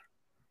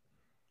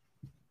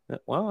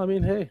 Well, I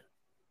mean, hey.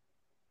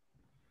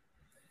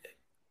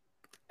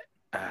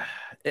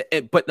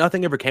 But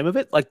nothing ever came of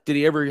it? Like, did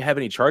he ever have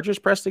any charges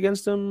pressed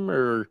against him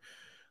or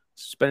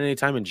spend any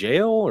time in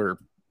jail or?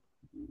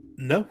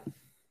 No.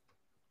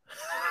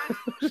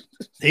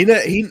 he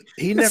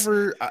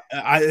never,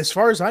 as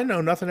far as I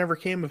know, nothing ever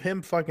came of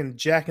him fucking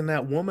jacking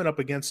that woman up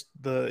against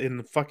in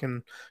the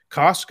fucking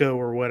Costco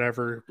or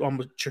whatever,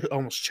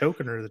 almost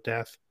choking her to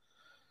death.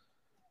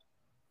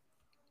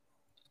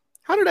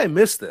 How did I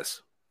miss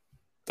this?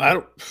 I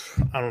don't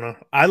know.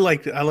 I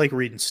like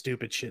reading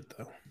stupid shit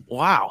though.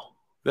 Wow.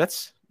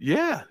 This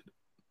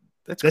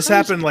crazy.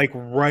 Happened like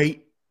right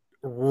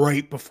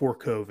before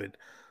COVID.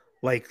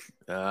 Like,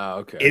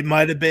 okay. It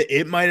might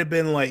have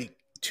been like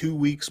 2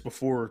 weeks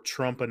before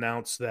Trump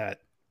announced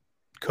that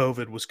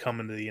COVID was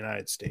coming to the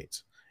United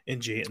States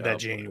in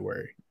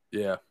January.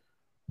 Yeah.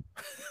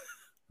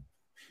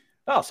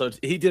 Oh, so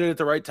he did it at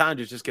the right time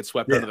to just get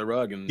swept under the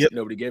rug and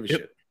nobody gave a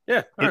shit.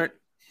 Yeah. All right.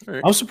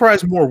 I'm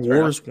surprised more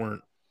wars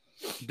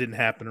didn't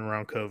happen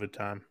around COVID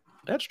time.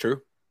 That's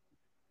true.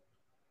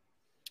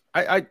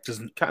 I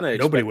just kind of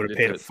nobody would have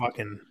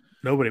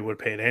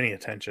paid any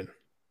attention.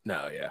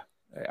 No, yeah.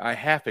 I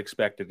half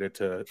expected it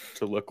to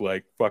look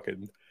like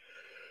fucking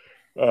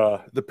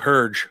The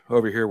Purge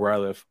over here where I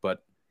live,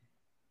 but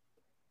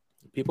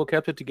people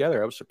kept it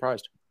together. I was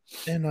surprised.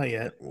 And not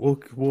yet.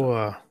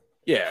 We'll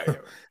yeah.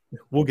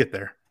 We'll get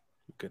there.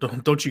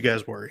 Don't you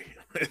guys worry.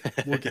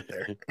 We'll get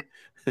there.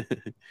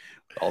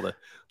 all the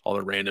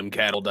random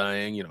cattle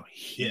dying,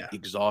 heat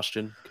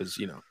exhaustion because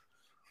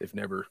they've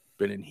never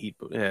been in heat.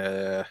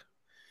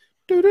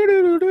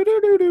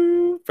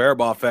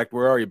 Faribault effect.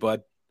 Where are you,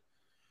 bud?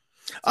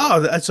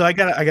 Oh, so I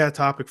got a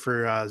topic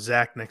for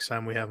Zach next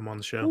time we have him on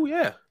the show. Oh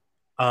yeah.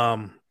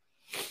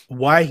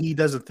 Why he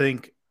doesn't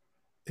think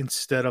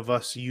instead of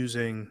us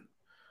using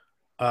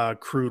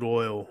crude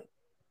oil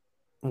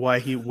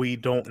we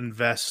don't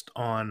invest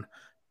on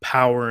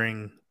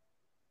powering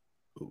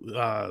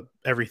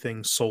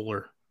everything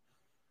solar.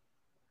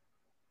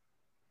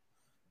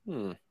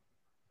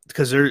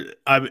 Because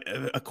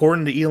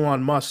according to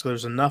Elon Musk,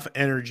 there's enough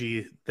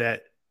energy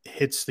that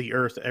hits the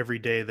Earth every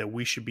day that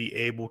we should be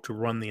able to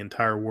run the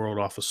entire world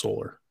off of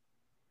solar.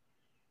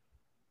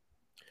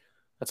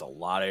 That's a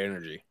lot of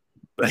energy.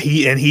 But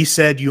he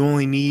said you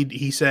only need.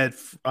 He said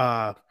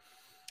to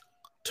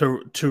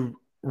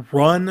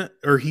run,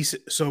 or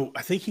so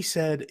I think he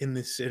said in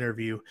this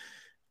interview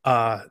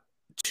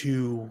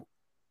to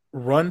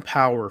run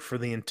power for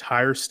the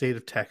entire state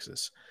of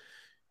Texas,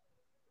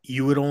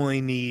 you would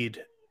only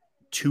need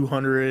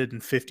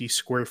 250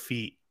 square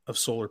feet of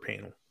solar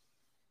panel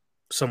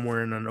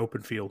somewhere in an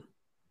open field.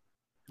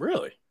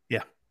 Really?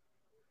 Yeah.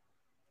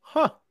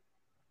 Huh.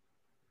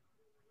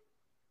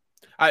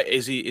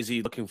 Is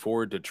he looking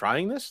forward to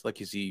trying this?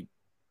 Like, is he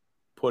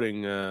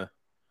putting or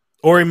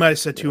he might have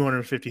said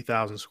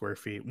 250,000 square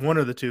feet, one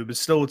of the two, but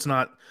still it's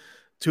not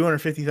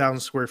 250,000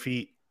 square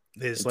feet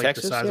is in like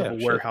Texas? the size of a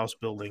Shit. warehouse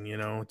building,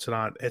 it's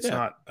not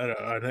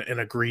an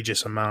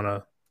egregious amount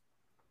of.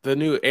 The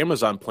new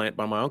Amazon plant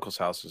by my uncle's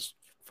house is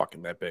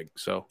fucking that big.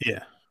 So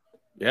yeah.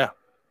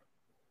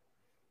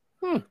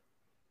 Here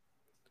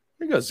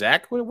you go,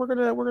 Zach. We're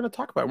gonna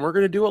talk about it. We're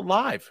gonna do it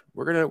live.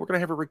 We're gonna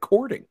have a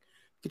recording.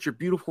 Get your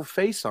beautiful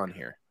face on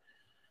here.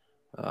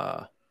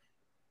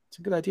 It's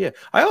a good idea.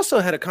 I also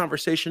had a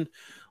conversation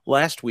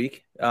last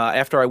week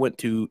after I went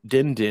to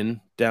Din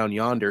Din down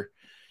yonder,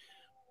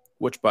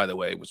 which, by the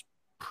way, was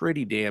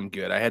pretty damn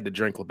good. I had to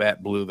drink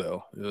Labatt Blue,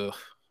 though. Ugh,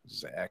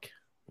 Zach.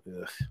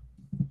 Ugh.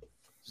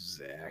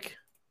 Zach.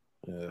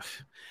 Ugh.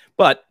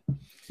 But,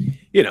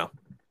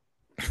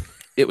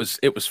 it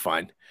was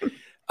fine.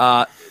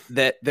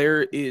 That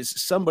there is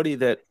somebody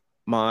that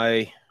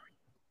my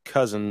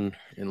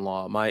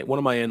cousin-in-law, one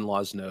of my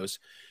in-laws knows,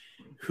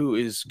 who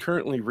is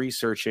currently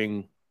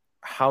researching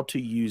how to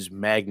use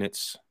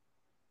magnets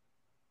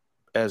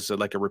as a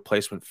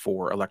replacement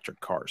for electric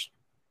cars.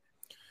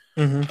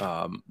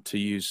 Mm-hmm. To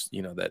use,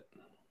 that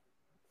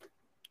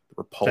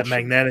repulsion,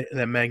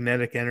 that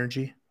magnetic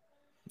energy.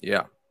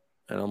 Yeah.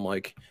 And I'm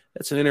like,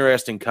 that's an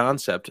interesting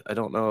concept. I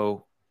don't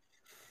know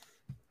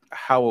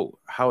how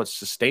it's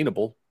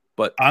sustainable,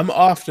 but I'm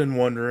often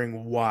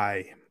wondering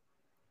why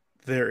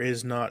there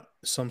is not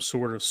some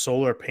sort of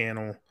solar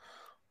panel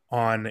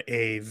on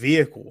a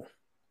vehicle.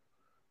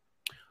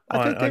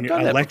 On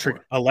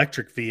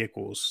electric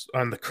vehicles,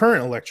 on the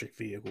current electric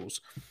vehicles.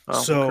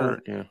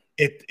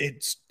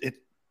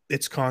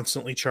 It's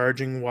constantly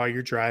charging while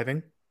you're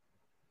driving.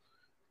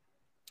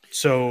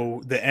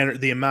 So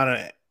the amount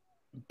of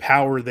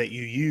power that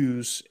you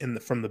use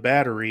from the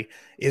battery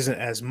isn't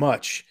as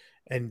much,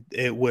 and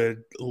it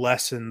would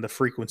lessen the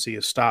frequency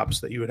of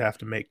stops that you would have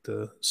to make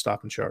to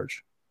stop and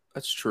charge.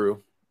 That's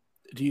true.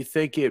 Do you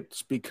think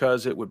it's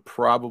because it would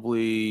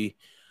probably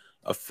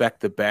affect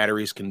the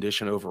battery's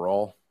condition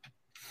overall?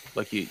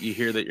 Like you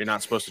hear that you're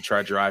not supposed to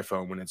charge your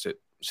iPhone when it's at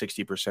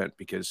 60%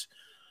 because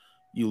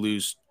you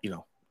lose,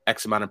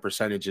 X amount of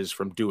percentages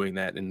from doing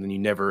that, and then you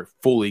never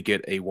fully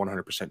get a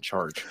 100%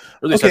 charge.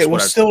 Or at least okay, well,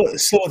 still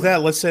with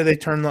that, let's say they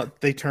turn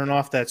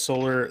off that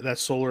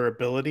solar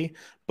ability.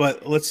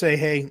 But let's say,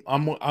 hey,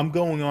 I'm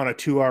going on a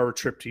 2-hour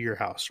trip to your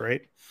house,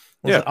 right?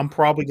 Yeah, I'm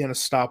probably going to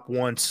stop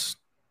once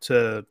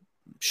to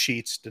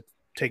Sheets to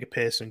take a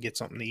piss and get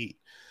something to eat.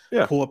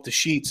 Yeah. Pull up the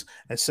Sheets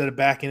instead of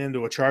backing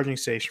into a charging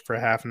station for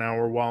half an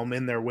hour while I'm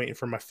in there waiting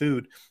for my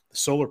food. The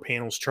solar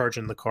panel's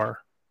charging the car.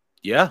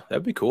 Yeah,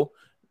 that'd be cool.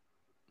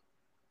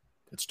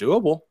 It's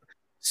doable.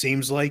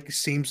 Seems like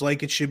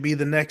it should be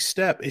the next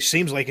step. It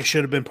seems like it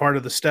should have been part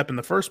of the step in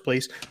the first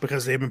place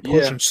because they've been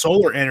pushing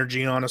solar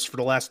energy on us for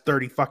the last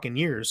 30 fucking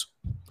years.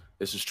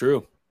 This is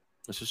true.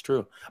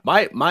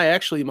 My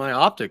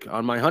optic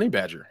on my Honey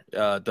Badger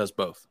does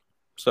both.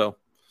 So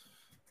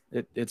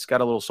it's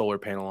got a little solar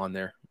panel on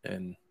there,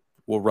 and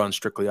we'll run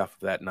strictly off of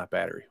that, not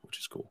battery, which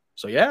is cool.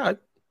 So yeah, I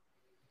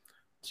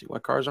see why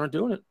cars aren't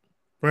doing it.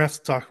 We're gonna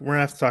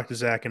have to talk to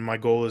Zach, and my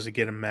goal is to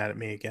get him mad at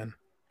me again.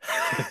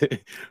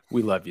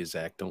 We love you,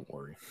 Zach. Don't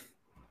worry.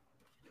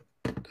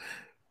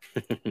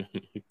 Fucking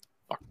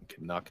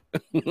Canuck.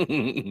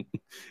 We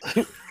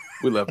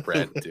love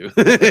Brad too.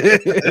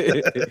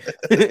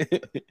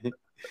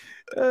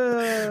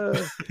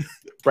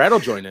 Brad will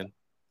join in.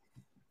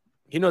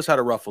 He knows how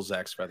to ruffle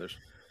Zach's feathers.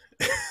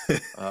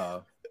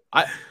 I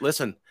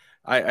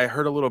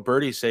heard a little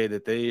birdie say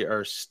that they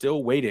are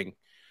still waiting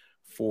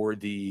for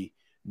the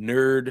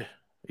nerd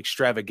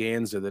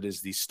extravaganza that is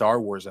the Star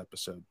Wars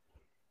episode.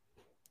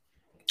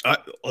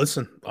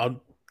 Listen,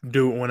 I'll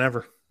do it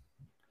whenever.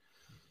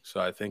 So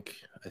I think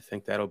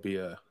that'll be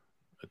a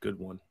good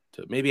one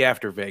to maybe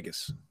after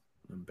Vegas.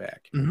 I'm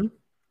back. Mm-hmm.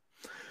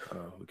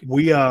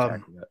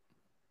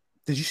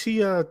 Did you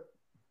see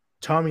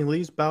Tommy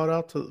Lee's bowed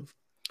out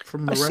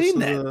from the rest of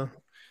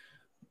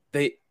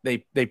the?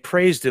 They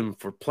praised him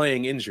for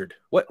playing injured.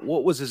 What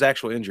was his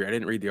actual injury? I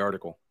didn't read the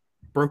article.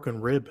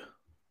 Broken rib.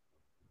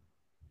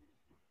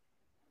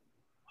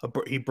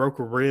 He broke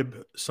a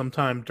rib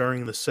sometime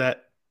during the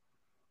set.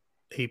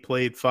 He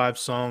played 5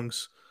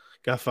 songs,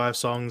 got 5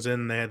 songs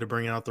in. They had to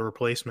bring out the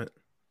replacement.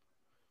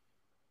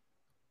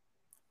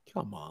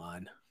 Come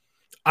on.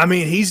 I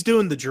mean, he's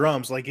doing the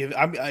drums. Like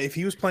if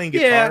he was playing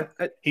guitar,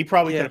 he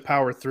probably could have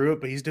powered through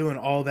it. But he's doing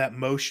all that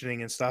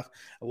motioning and stuff,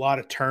 a lot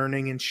of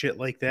turning and shit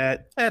like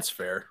that. That's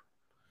fair.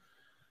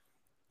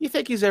 You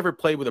think he's ever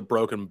played with a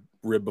broken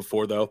rib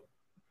before, though?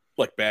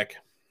 Like back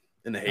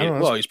in the head?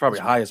 Well, he's probably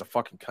high as a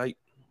fucking kite.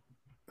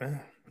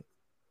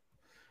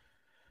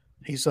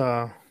 He's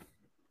on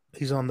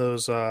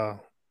those hepatitis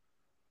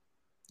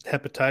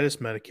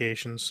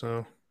medications,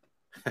 so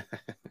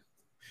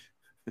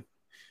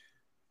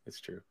it's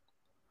true.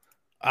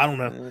 I don't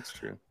know. That's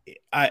true.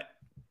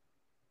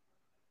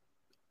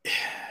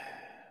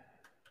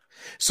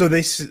 So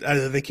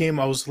they came.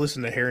 I was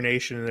listening to Hair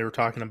Nation, and they were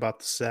talking about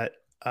the set.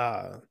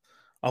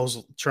 I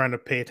was trying to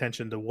pay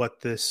attention to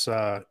what this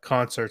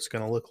concert's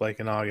going to look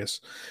like in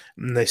August,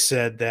 and they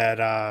said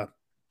that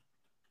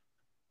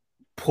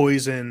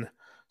Poison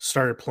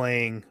started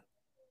playing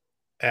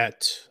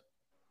at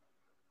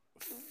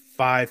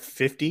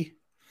 5:50.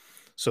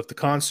 So if the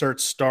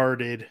concert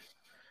started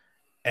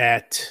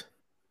at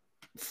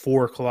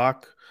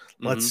 4:00,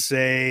 let's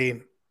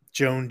say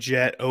Joan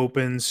Jett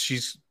opens,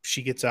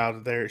 she gets out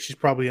of there. She's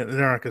probably, they're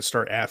not going to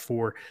start at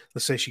 4.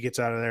 Let's say she gets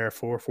out of there at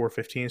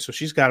 4:15. So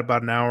she's got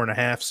about an hour and a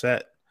half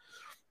set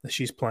that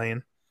she's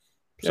playing.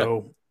 Yeah.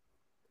 So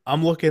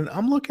I'm looking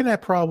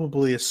at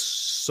probably a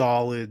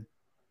solid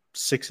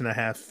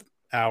 6.5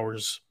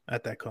 hours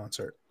at that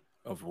concert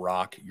of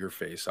rock your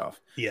face off.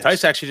 Yes.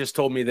 Tice actually just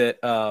told me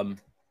that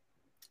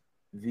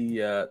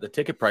the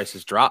ticket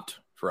prices dropped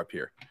for up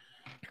here.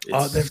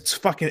 It's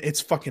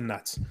fucking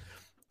nuts.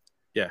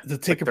 Yeah. The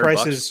ticket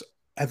prices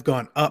have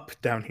gone up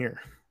down here.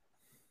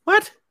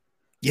 What?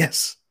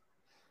 Yes.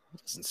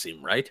 Doesn't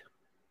seem right.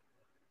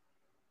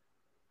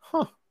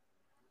 Huh.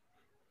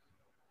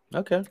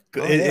 Okay.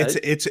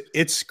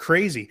 It's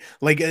crazy.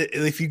 Like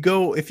if you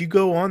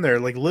go on there,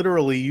 like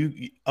literally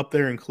you up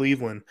there in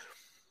Cleveland,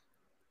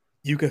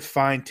 you can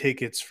find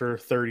tickets for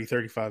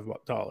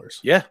 $35.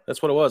 Yeah,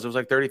 that's what it was. It was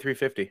like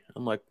 $33.50.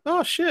 I'm like,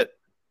 oh shit.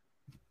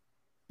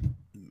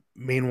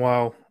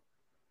 Meanwhile,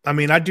 I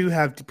mean, I do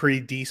have pretty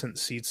decent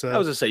seats. I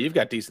was gonna say you've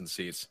got decent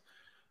seats.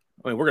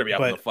 I mean, we're gonna be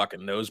up in the fucking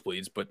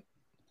nosebleeds, but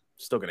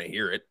still gonna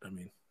hear it. I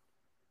mean,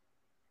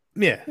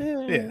 yeah.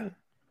 If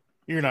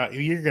you're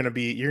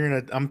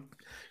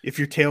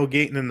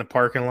tailgating in the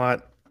parking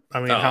lot, I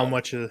mean, how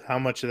much of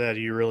that are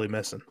you really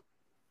missing?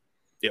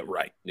 Yeah,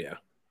 right. Yeah.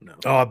 No.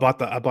 Oh, I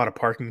bought a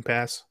parking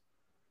pass.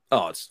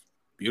 Oh, it's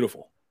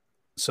beautiful.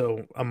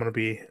 So I'm gonna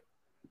be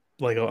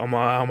like I'm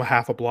a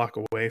half a block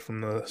away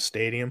from the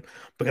stadium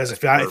because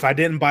if I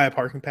didn't buy a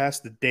parking pass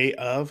the day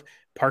of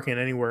parking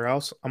anywhere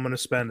else, I'm gonna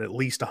spend at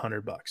least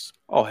 $100.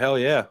 Oh hell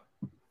yeah!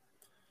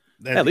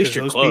 At least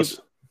you're close.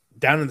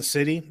 Down in the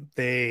city,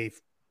 they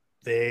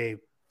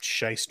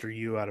shyster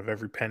you out of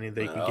every penny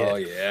they can get. Oh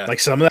yeah! Like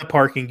some of that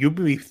parking, you'll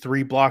be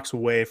 3 blocks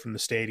away from the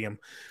stadium.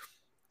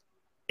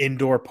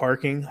 Indoor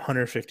parking,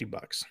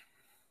 $150.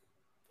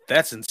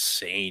 That's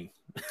insane.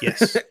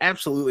 Yes,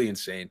 absolutely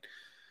insane.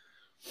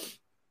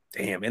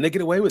 Damn, and they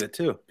get away with it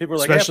too. People are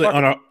like, especially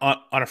on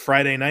a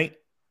Friday night,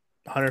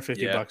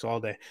 $150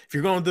 all day. If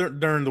you're going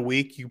during the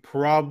week, they'll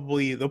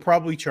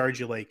probably charge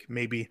you like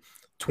maybe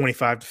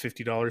 $25 to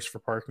 $50 for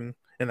parking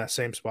in that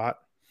same spot.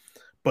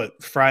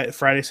 But Friday,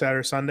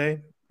 Saturday,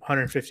 Sunday,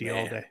 $150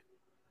 all day.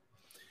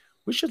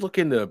 We should look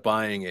into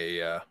buying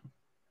a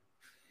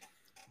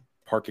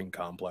parking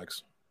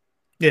complex.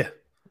 Yeah,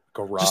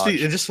 garage.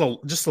 Just a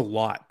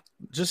lot.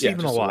 Just a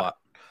lot.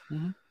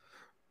 Mm-hmm.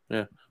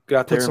 Yeah, get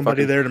out there. Put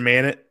somebody there to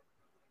man it.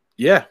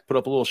 Yeah, put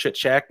up a little shit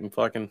shack and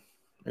fucking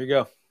there you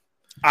go.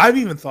 I've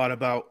even thought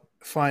about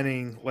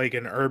finding like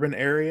an urban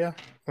area,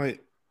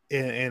 like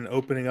and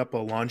opening up a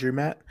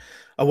laundromat.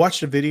 I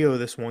watched a video of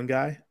this one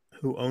guy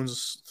who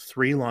owns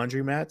 3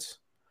 laundromats.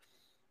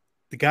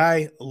 The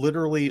guy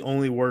literally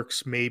only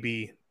works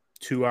maybe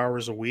 2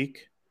 hours a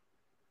week,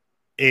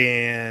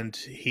 and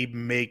he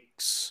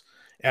makes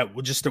at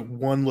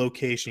one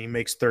location he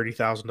makes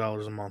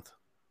 $30,000 a month.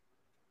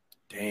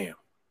 Damn.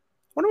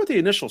 Wonder what the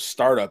initial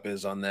startup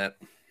is on that.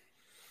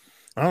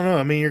 I don't know.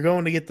 I mean, you're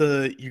going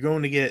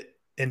to get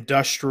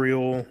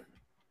industrial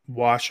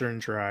washer and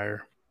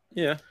dryer.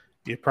 Yeah.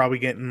 You're probably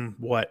getting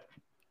what,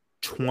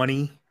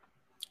 20?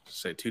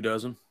 Say 2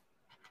 dozen.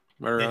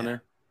 Right around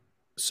there.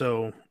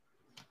 So,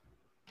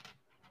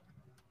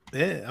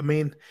 yeah, I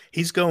mean,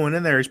 he's going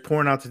in there. He's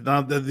pouring out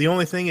the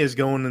only thing is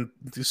going and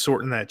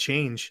sorting that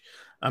change.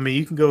 I mean,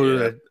 you can go to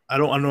that. I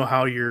don't know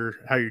how you're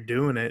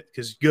doing it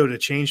because you go to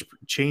change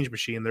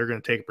machine, they're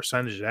going to take a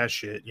percentage of that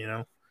shit. You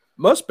know,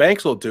 most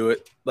banks will do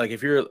it. Like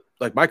if you're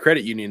like my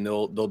credit union,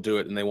 they'll do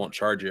it and they won't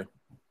charge you,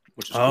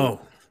 which is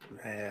cool.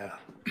 Yeah.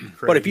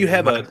 But if you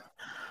have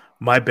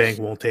my bank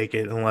won't take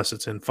it unless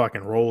it's in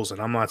fucking rolls,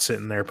 and I'm not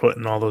sitting there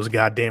putting all those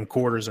goddamn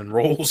quarters in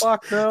rolls.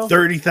 Fuck no.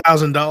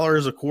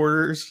 $30,000 of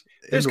quarters.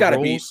 There's got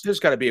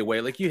to be a way.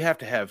 Like you have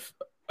to have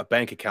a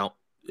bank account.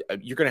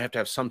 You're going to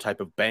have some type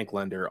of bank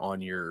lender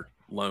on your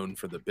loan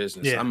for the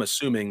business. Yeah. I'm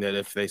assuming that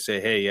if they say,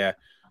 hey, yeah,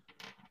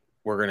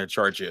 we're going to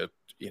charge you,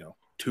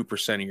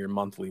 2% of your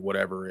monthly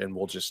whatever, and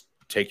we'll just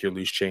take your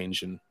loose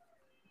change and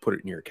put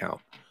it in your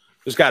account.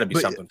 There's got to be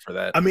something for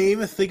that. I mean,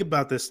 even think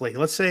about this. Like,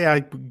 let's say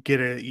I get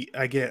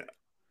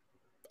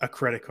a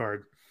credit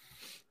card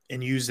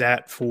and use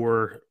that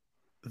for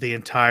the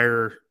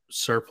entire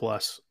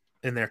surplus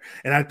in there.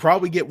 And I'd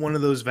probably get one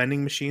of those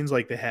vending machines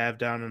like they have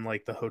down in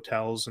like the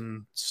hotels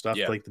and stuff,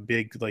 like the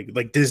big,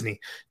 like Disney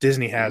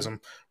has them,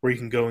 where you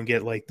can go and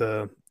get like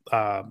the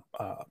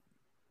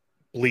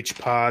bleach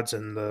pods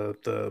and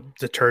the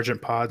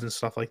detergent pods and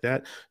stuff like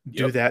that.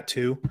 Do that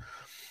too.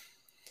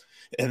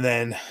 And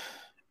then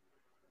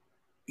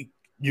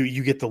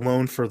you get the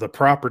loan for the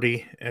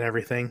property and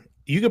everything.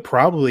 You could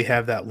probably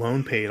have that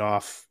loan paid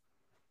off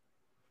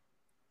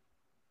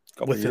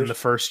within the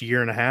first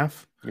year and a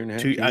half.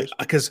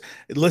 Because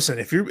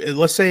listen,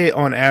 let's say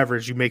on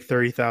average you make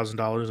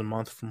 $30,000 a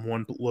month from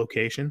one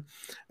location,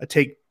 I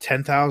take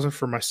 $10,000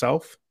 for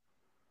myself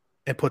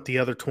and put the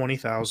other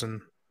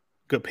 $20,000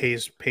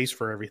 pays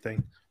for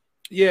everything.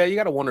 Yeah, you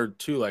got to wonder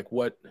too, like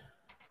what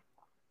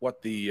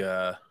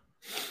the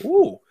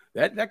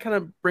that kind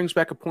of brings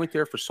back a point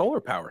there for solar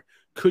power.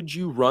 Could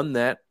you run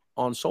that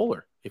on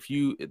solar?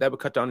 That would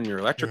cut down on your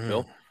electric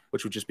bill,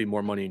 which would just be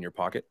more money in your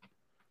pocket.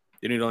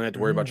 Then you don't have to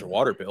worry about your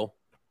water bill.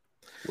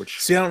 I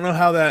don't know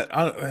how that.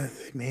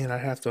 Man, I'd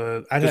have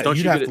to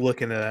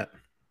look into that.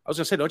 I was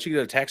gonna say, don't you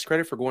get a tax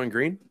credit for going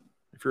green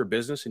if you're a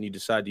business and you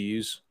decide to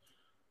use,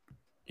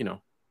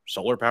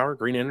 solar power,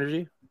 green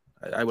energy?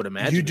 I would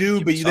imagine you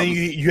do, but then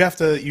you have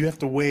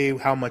to weigh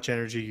how much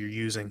energy you're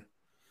using.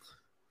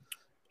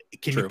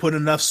 Can you put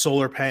enough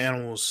solar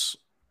panels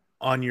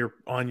on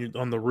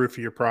the roof of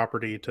your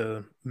property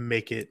to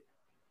make it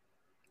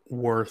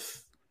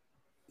worth?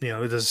 It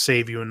doesn't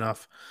save you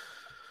enough.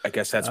 I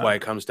guess that's why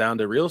it comes down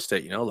to real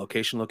estate.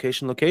 Location.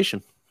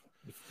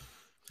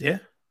 Yeah,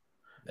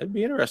 that'd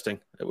be interesting.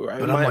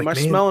 Am I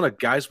smelling a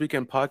Guys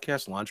Weekend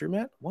podcast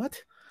laundromat?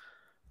 What?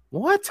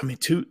 I mean,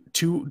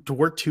 to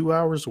work 2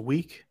 hours a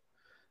week.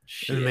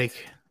 Shit. And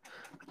make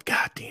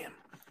goddamn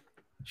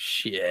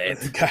shit.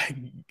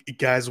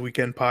 Guys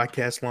Weekend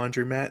podcast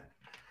laundromat.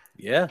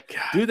 Yeah.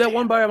 Dude, that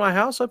one by my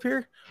house up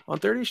here on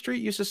 30th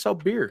Street used to sell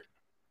beer.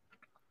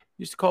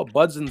 Used to call it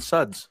Buds and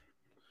Suds.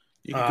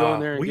 You could go in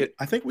there and get.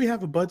 I think we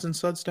have a Buds and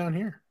Suds down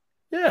here.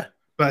 Yeah.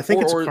 But I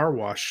think it's a car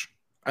wash.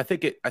 I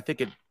think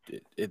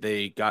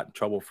they got in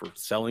trouble for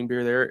selling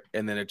beer there,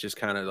 and then it just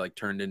kind of like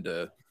turned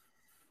into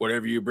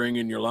whatever you bring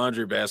in your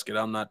laundry basket,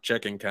 I'm not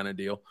checking kind of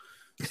deal.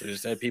 So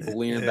just had people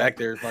leaning back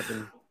there,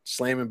 fucking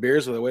slamming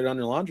beers while they waited on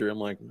your laundry. I'm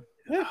like,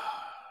 yeah,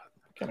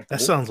 that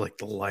sounds like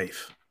the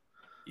life.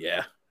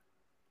 Yeah,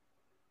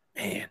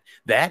 man,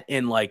 that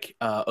and like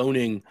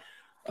owning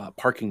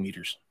parking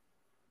meters.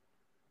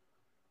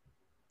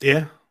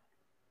 Yeah,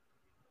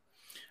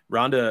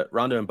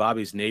 Rhonda and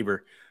Bobby's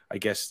neighbor, I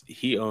guess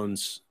he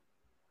owns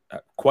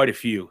quite a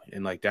few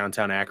in like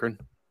downtown Akron,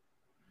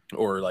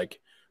 or like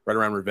right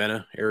around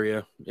Ravenna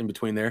area, in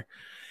between there.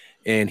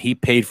 And he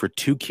paid for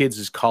 2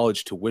 kids'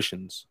 college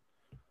tuitions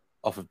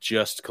off of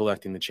just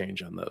collecting the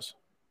change on those.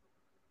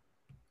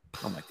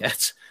 I'm like,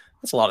 that's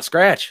a lot of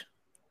scratch.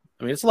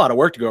 I mean, it's a lot of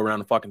work to go around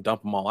and fucking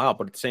dump them all out,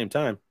 but at the same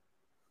time,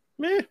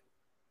 meh.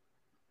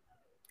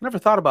 Never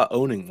thought about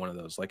owning one of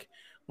those. Like,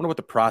 I wonder what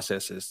the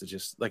process is to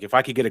just, like, if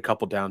I could get a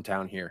couple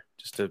downtown here,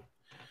 if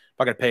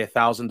I could pay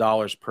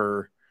 $1,000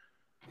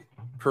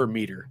 per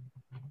meter,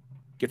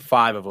 get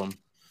 5 of them,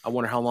 I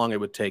wonder how long it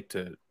would take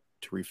to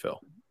refill.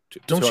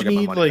 Don't you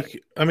need like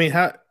back. I mean,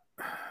 how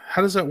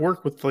does that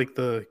work with like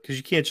because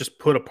you can't just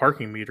put a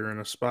parking meter in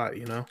a spot,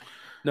 No,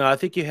 I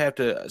think you have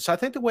to. So I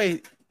think the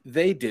way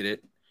they did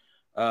it,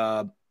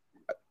 I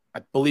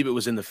believe it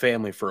was in the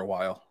family for a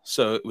while.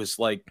 So it was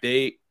like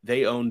they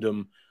owned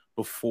them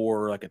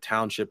before like a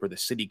township or the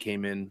city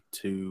came in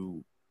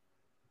to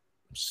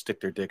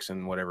stick their dicks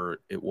in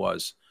whatever it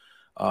was.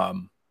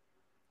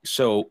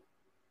 So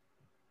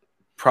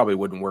probably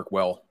wouldn't work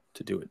well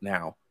to do it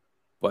now,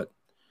 but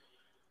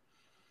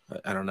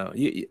I don't know.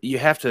 You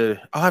have to.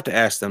 I'll have to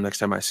ask them next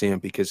time I see them,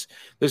 because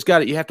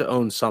you have to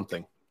own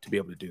something to be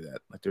able to do that.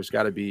 Like there's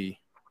got to be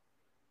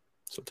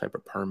some type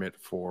of permit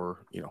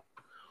for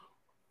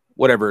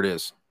whatever it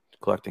is,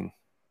 collecting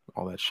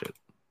all that shit.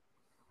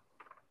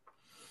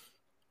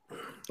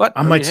 But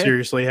I might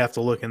seriously have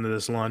to look into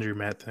this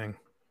laundromat thing.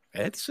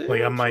 It's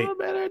like I might not a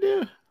bad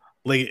idea.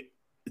 Like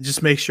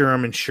just make sure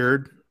I'm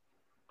insured.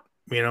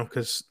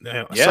 Because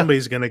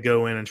somebody's gonna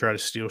go in and try to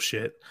steal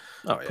shit.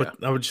 Oh yeah.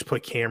 I would just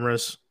put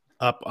cameras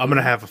up. I'm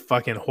gonna have a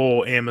fucking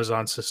whole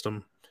Amazon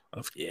system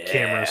of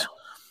cameras.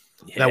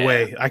 Yeah. That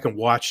way I can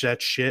watch that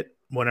shit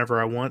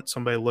whenever I want.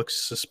 Somebody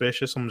looks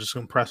suspicious, I'm just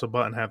gonna press a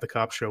button and have the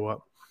cops show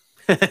up.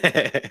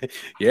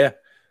 Yeah.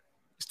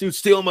 This dude's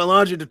stealing my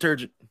laundry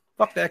detergent.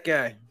 Fuck that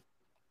guy.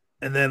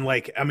 And then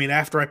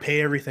after I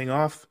pay everything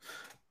off,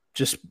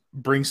 just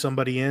bring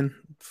somebody in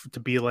to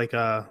be like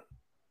the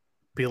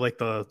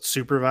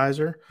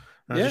supervisor.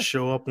 And I just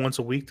show up once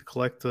a week to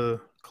collect the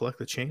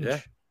change. Yeah.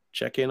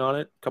 Check in on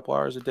it a couple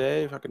hours a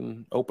day. If I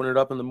can open it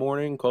up in the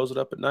morning, close it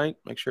up at night,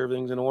 make sure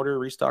everything's in order,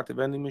 restock the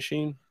vending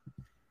machine.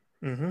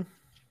 Mm-hmm.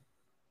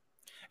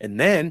 And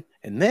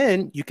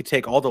then you could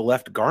take all the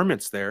left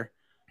garments there,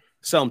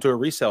 sell them to a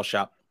resale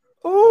shop.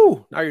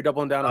 Oh, now you're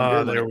doubling down on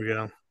beer money. There we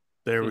go.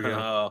 There we go.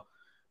 Oh,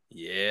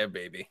 yeah,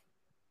 baby.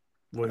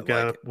 We've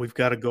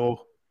got to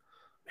go.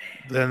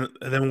 Then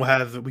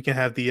we can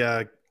have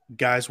the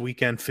guys'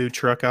 weekend food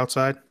truck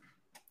outside.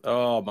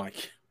 Oh my!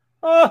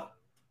 Oh,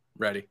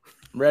 ready.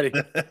 I'm ready.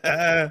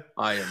 I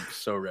am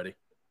so ready.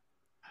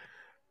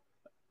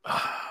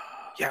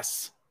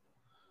 Yes.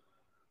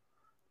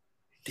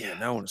 Damn,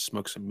 now I want to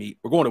smoke some meat.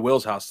 We're going to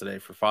Will's house today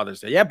for Father's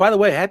Day. Yeah, by the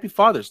way, happy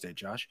Father's Day,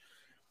 Josh.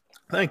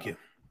 Thank you.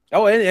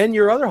 Oh, and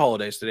your other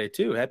holidays today,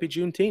 too. Happy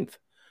Juneteenth.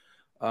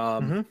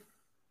 Yeah,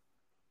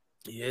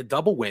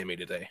 double whammy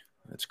today.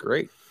 That's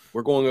great.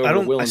 We're going over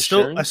to Will and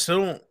Sharon. I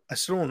still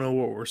don't know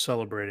what we're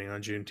celebrating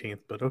on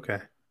Juneteenth, but okay.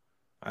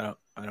 I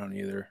don't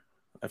either.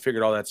 I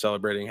figured all that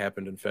celebrating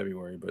happened in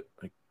February, but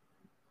I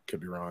could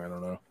be wrong. I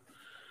don't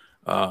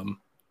know.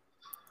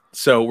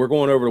 So we're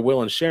going over to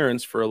Will and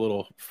Sharon's for a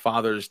little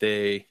Father's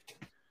Day.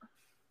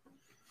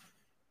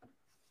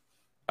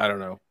 I don't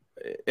know.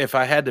 If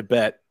I had to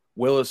bet,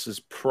 Willis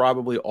is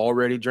probably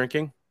already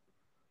drinking.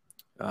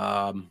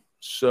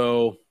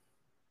 So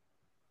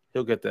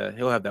he'll get that.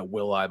 He'll have that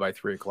Will eye by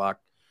 3:00.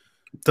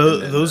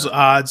 Those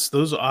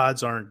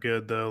odds aren't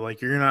good though.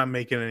 Like you're not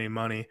making any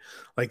money.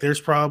 Like there's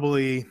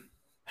probably,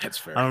 that's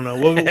fair. I don't know.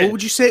 What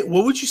would you say?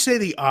 What would you say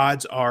the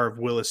odds are of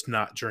Willis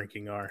not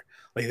drinking are?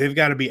 Like they've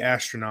got to be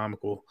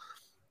astronomical.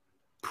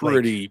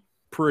 Pretty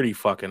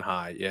fucking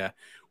high. Yeah,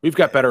 we've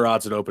got better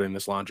odds at opening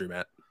this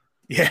laundromat.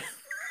 Yeah.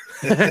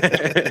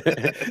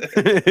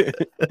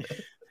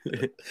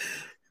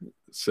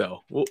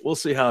 So we'll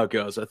see how it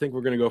goes. I think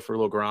we're gonna go for a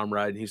little ground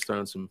ride. He's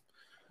throwing some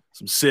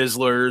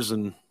sizzlers,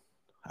 and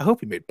I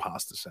hope he made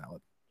pasta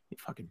salad. He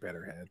fucking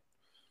better had.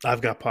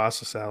 I've got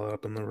pasta salad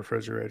up in the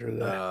refrigerator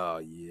there. Oh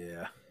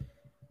yeah.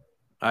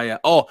 I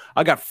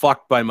got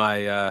fucked by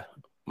my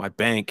my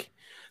bank.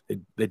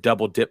 They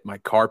double dipped my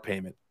car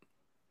payment.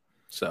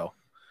 So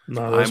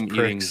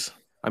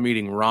I'm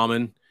eating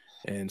ramen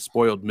and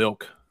spoiled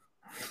milk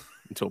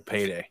until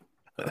payday.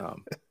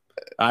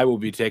 I will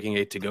be taking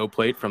a to-go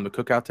plate from the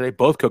cookout today,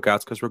 both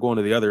cookouts, because we're going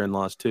to the other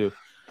in-laws too,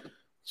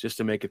 just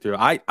to make it through.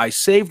 I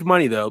saved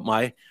money though.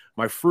 My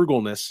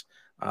frugalness.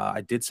 I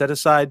did set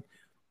aside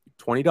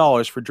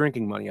 $20 for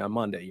drinking money on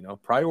Monday. You know,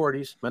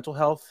 priorities, mental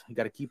health. You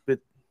got to keep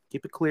it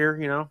clear.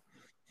 You know,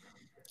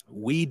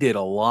 we did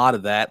a lot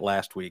of that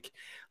last week.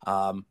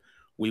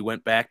 We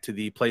went back to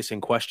the place in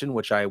question,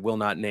 which I will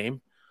not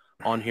name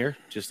on here,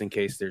 just in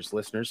case there's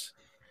listeners.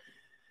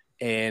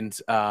 And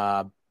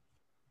I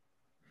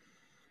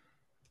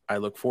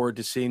look forward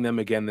to seeing them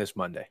again this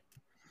Monday.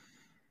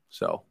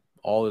 So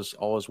all is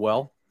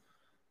well.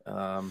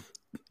 Are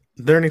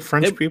there any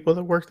French people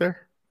that work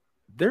there?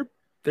 There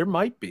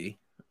might be.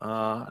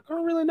 I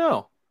don't really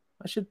know.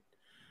 I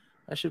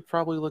should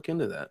probably look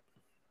into that.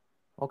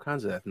 All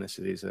kinds of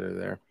ethnicities that are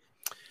there.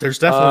 There's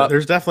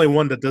definitely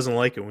one that doesn't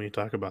like it when you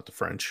talk about the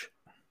French.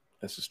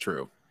 This is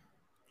true.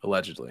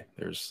 Allegedly,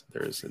 there's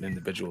an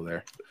individual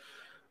there.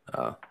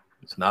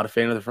 He's not a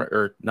fan of the French,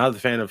 or not a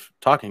fan of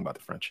talking about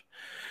the French.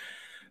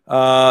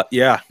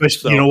 Yeah.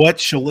 But you know what?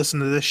 She'll listen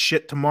to this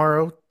shit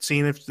tomorrow,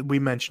 seeing if we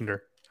mentioned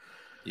her.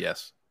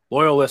 Yes.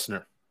 Loyal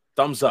listener.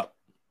 Thumbs up.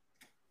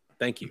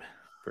 Thank you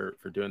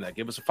for doing that.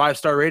 Give us a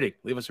 5-star rating.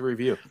 Leave us a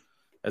review,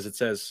 as it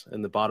says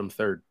in the bottom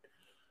third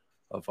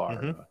of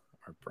our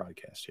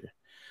broadcast here.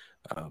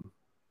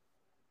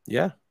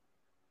 Yeah.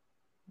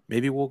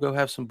 Maybe we'll go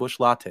have some bush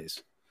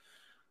lattes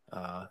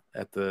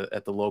at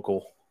the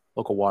local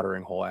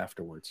watering hole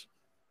afterwards.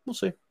 We'll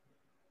see.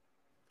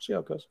 See how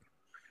it goes.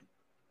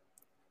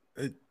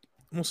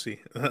 We'll see.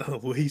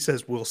 Well, he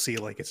says we'll see,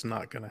 like it's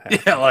not gonna happen.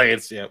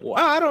 Yeah, Well,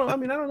 I don't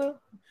know.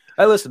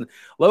 Hey, listen,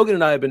 Logan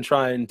and I have been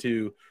trying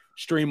to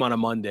stream on a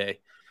Monday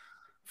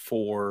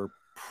for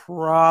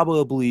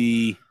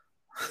probably,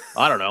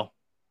 I don't know.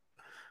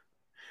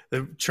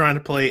 They're trying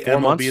to play 4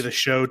 MLB months? The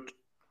Show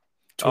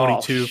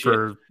 22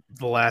 for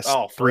the last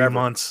 3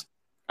 months.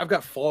 I've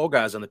got Fall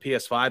Guys on the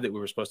PS5 that we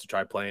were supposed to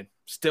try playing.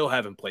 Still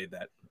haven't played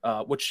that.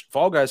 Which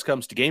Fall Guys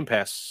comes to Game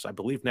Pass, I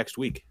believe, next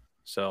week.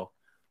 So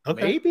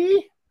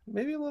maybe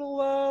a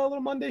little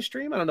Monday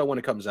stream. I don't know when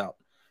it comes out.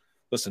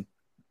 Listen,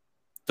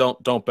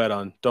 don't bet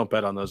on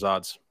those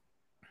odds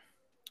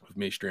of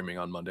me streaming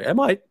on Monday. It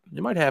might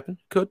happen.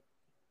 Could.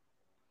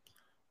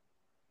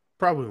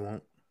 Probably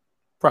won't.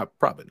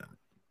 Probably not.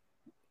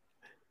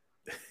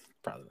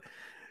 Probably not.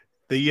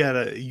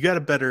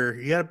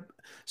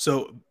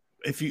 So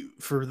if you,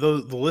 for the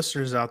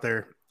listeners out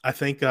there, I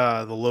think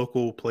the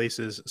local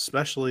places,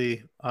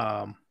 especially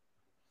at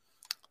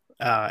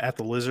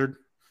the Lizard,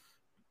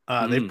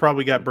 they've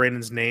probably got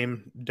Brandon's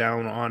name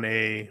down on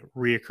a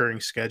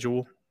reoccurring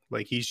schedule.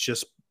 Like he's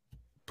just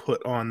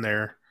put on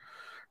there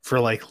for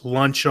like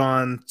lunch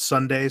on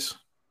Sundays.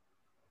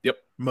 Yep.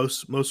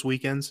 Most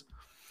weekends.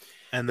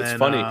 And then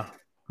funny.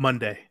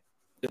 Monday.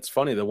 It's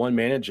funny. The one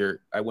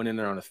manager, I went in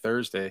there on a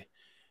Thursday,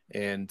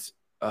 and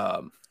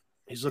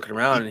he's looking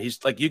around, and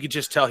he's like, you could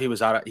just tell he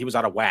was out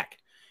of whack.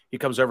 He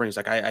comes over and he's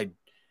like, I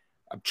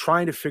I'm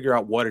trying to figure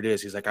out what it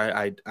is. He's like,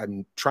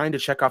 I'm trying to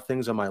check off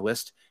things on my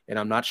list, and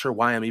I'm not sure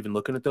why I'm even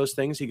looking at those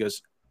things. He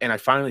goes, and I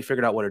finally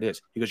figured out what it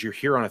is. He goes, you're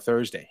here on a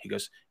Thursday. He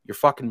goes, you're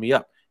fucking me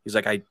up. He's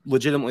like, I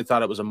legitimately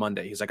thought it was a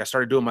Monday. He's like, I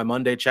started doing my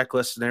Monday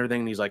checklists and everything,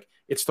 and he's like,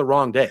 it's the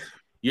wrong day.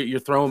 You're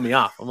throwing me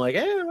off. I'm like,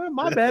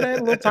 my bad. I had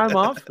a little time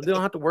off. I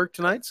don't have to work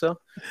tonight, so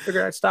I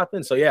figured I'd stop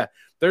in. So yeah,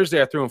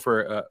 Thursday I threw him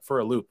for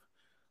a loop.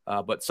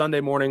 But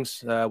Sunday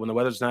mornings when the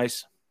weather's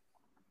nice,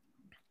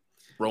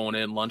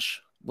 rolling in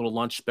little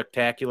lunch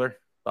spectacular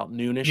about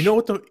noonish. You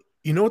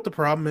know what the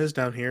problem is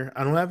down here?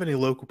 I don't have any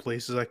local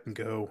places I can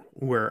go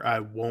where I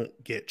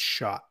won't get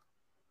shot.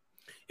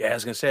 Yeah, I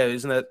was gonna say,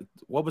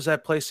 what was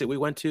that place that we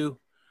went to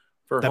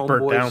for that Homeboys?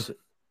 Burnt down.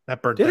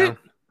 That burnt Did down. It?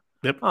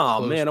 Yep. Oh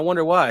closed. Man, I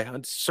wonder why.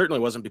 It certainly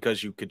wasn't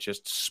because you could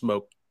just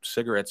smoke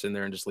cigarettes in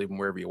there and just leave them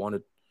wherever you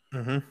wanted.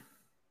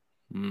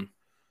 Mm-hmm.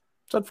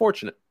 It's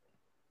unfortunate.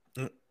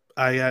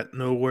 I got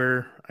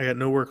nowhere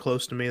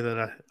close to me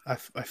that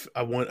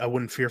I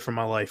wouldn't fear for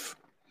my life.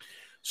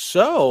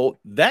 So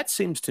that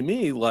seems to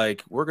me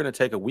like we're going to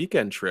take a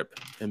weekend trip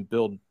and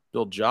build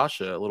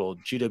Josh a little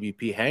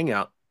GWP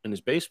hangout in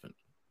his basement.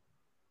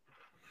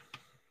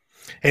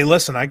 Hey,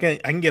 listen, I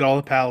can get all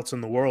the pallets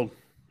in the world.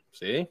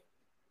 See,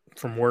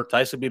 from work.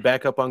 Tyson will be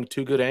back up on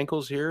 2 good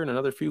ankles here in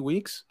another few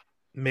weeks.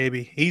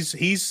 Maybe he's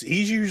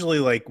usually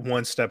like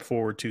 1 step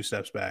forward, 2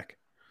 steps back.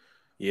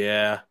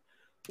 Yeah.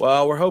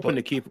 Well, we're hoping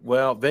to keep.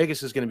 Well,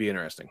 Vegas is going to be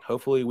interesting.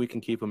 Hopefully, we can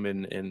keep him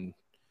in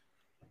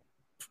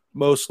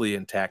mostly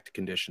intact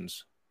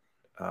conditions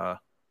for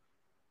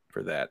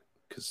that,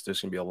 because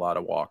there's going to be a lot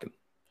of walking.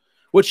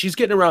 Which he's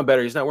getting around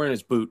better. He's not wearing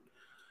his boot.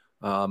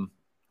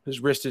 His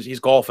wrist he's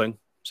golfing,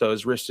 so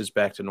his wrist is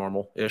back to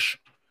normal-ish.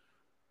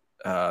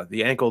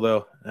 The ankle,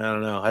 though, I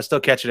don't know. I still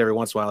catch it every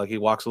once in a while. Like, he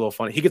walks a little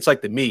funny. He gets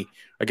like the me.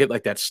 I get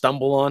like that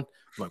stumble on.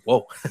 I'm like,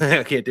 whoa,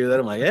 I can't do that.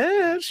 I'm like,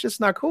 it's just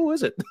not cool,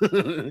 is it?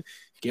 You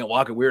can't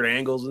walk at weird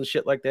angles and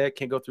shit like that.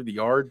 Can't go through the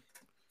yard.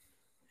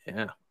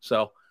 Yeah.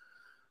 So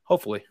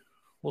hopefully,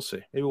 we'll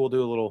see. Maybe we'll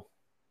do a little.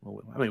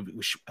 I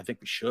mean, I think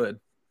we should.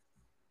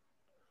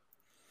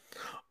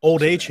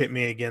 Old age hit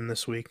me again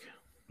this week.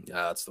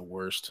 Yeah, that's the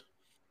worst.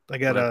 I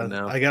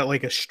got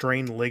like a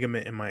strained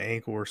ligament in my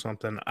ankle or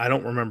something. I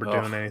don't remember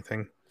doing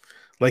anything.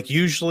 Like,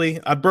 usually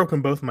I've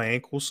broken both my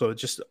ankles, so it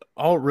just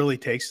all it really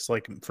takes is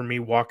like for me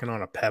walking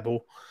on a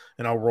pebble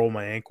and I'll roll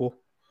my ankle.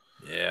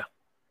 Yeah.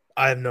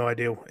 I have no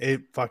idea.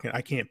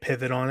 I can't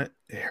pivot on it.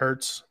 It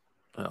hurts.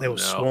 It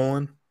was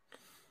swollen.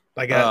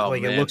 I got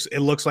it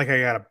looks like I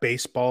got a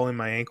baseball in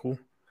my ankle.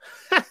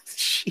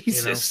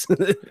 Jesus.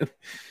 You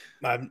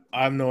know?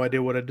 I have no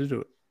idea what I did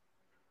to it.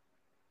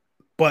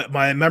 But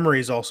my memory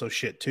is also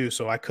shit too,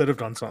 so I could have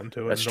done something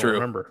to it. That's and true.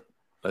 Don't remember.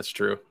 That's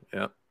true.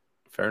 Yeah.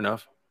 Fair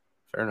enough.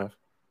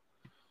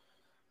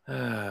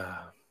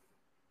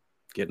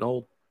 Getting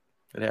old.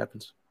 It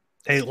happens.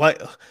 Hey,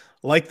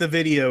 like the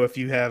video if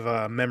you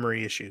have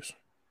memory issues.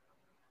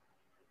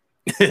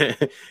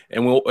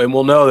 and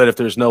we'll know that if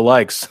there's no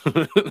likes.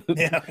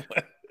 Yeah.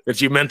 That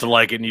you meant to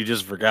like it and you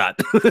just forgot.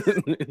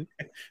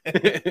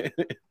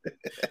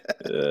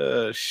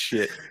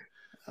 Shit.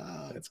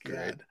 Oh, that's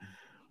great.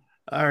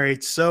 All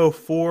right, so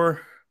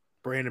for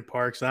Brandon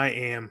Parks, I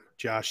am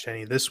Josh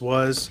Tenney. This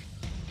was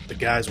the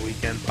Guys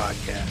Weekend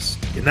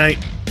Podcast. Good night.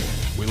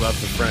 We love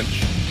the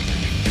French.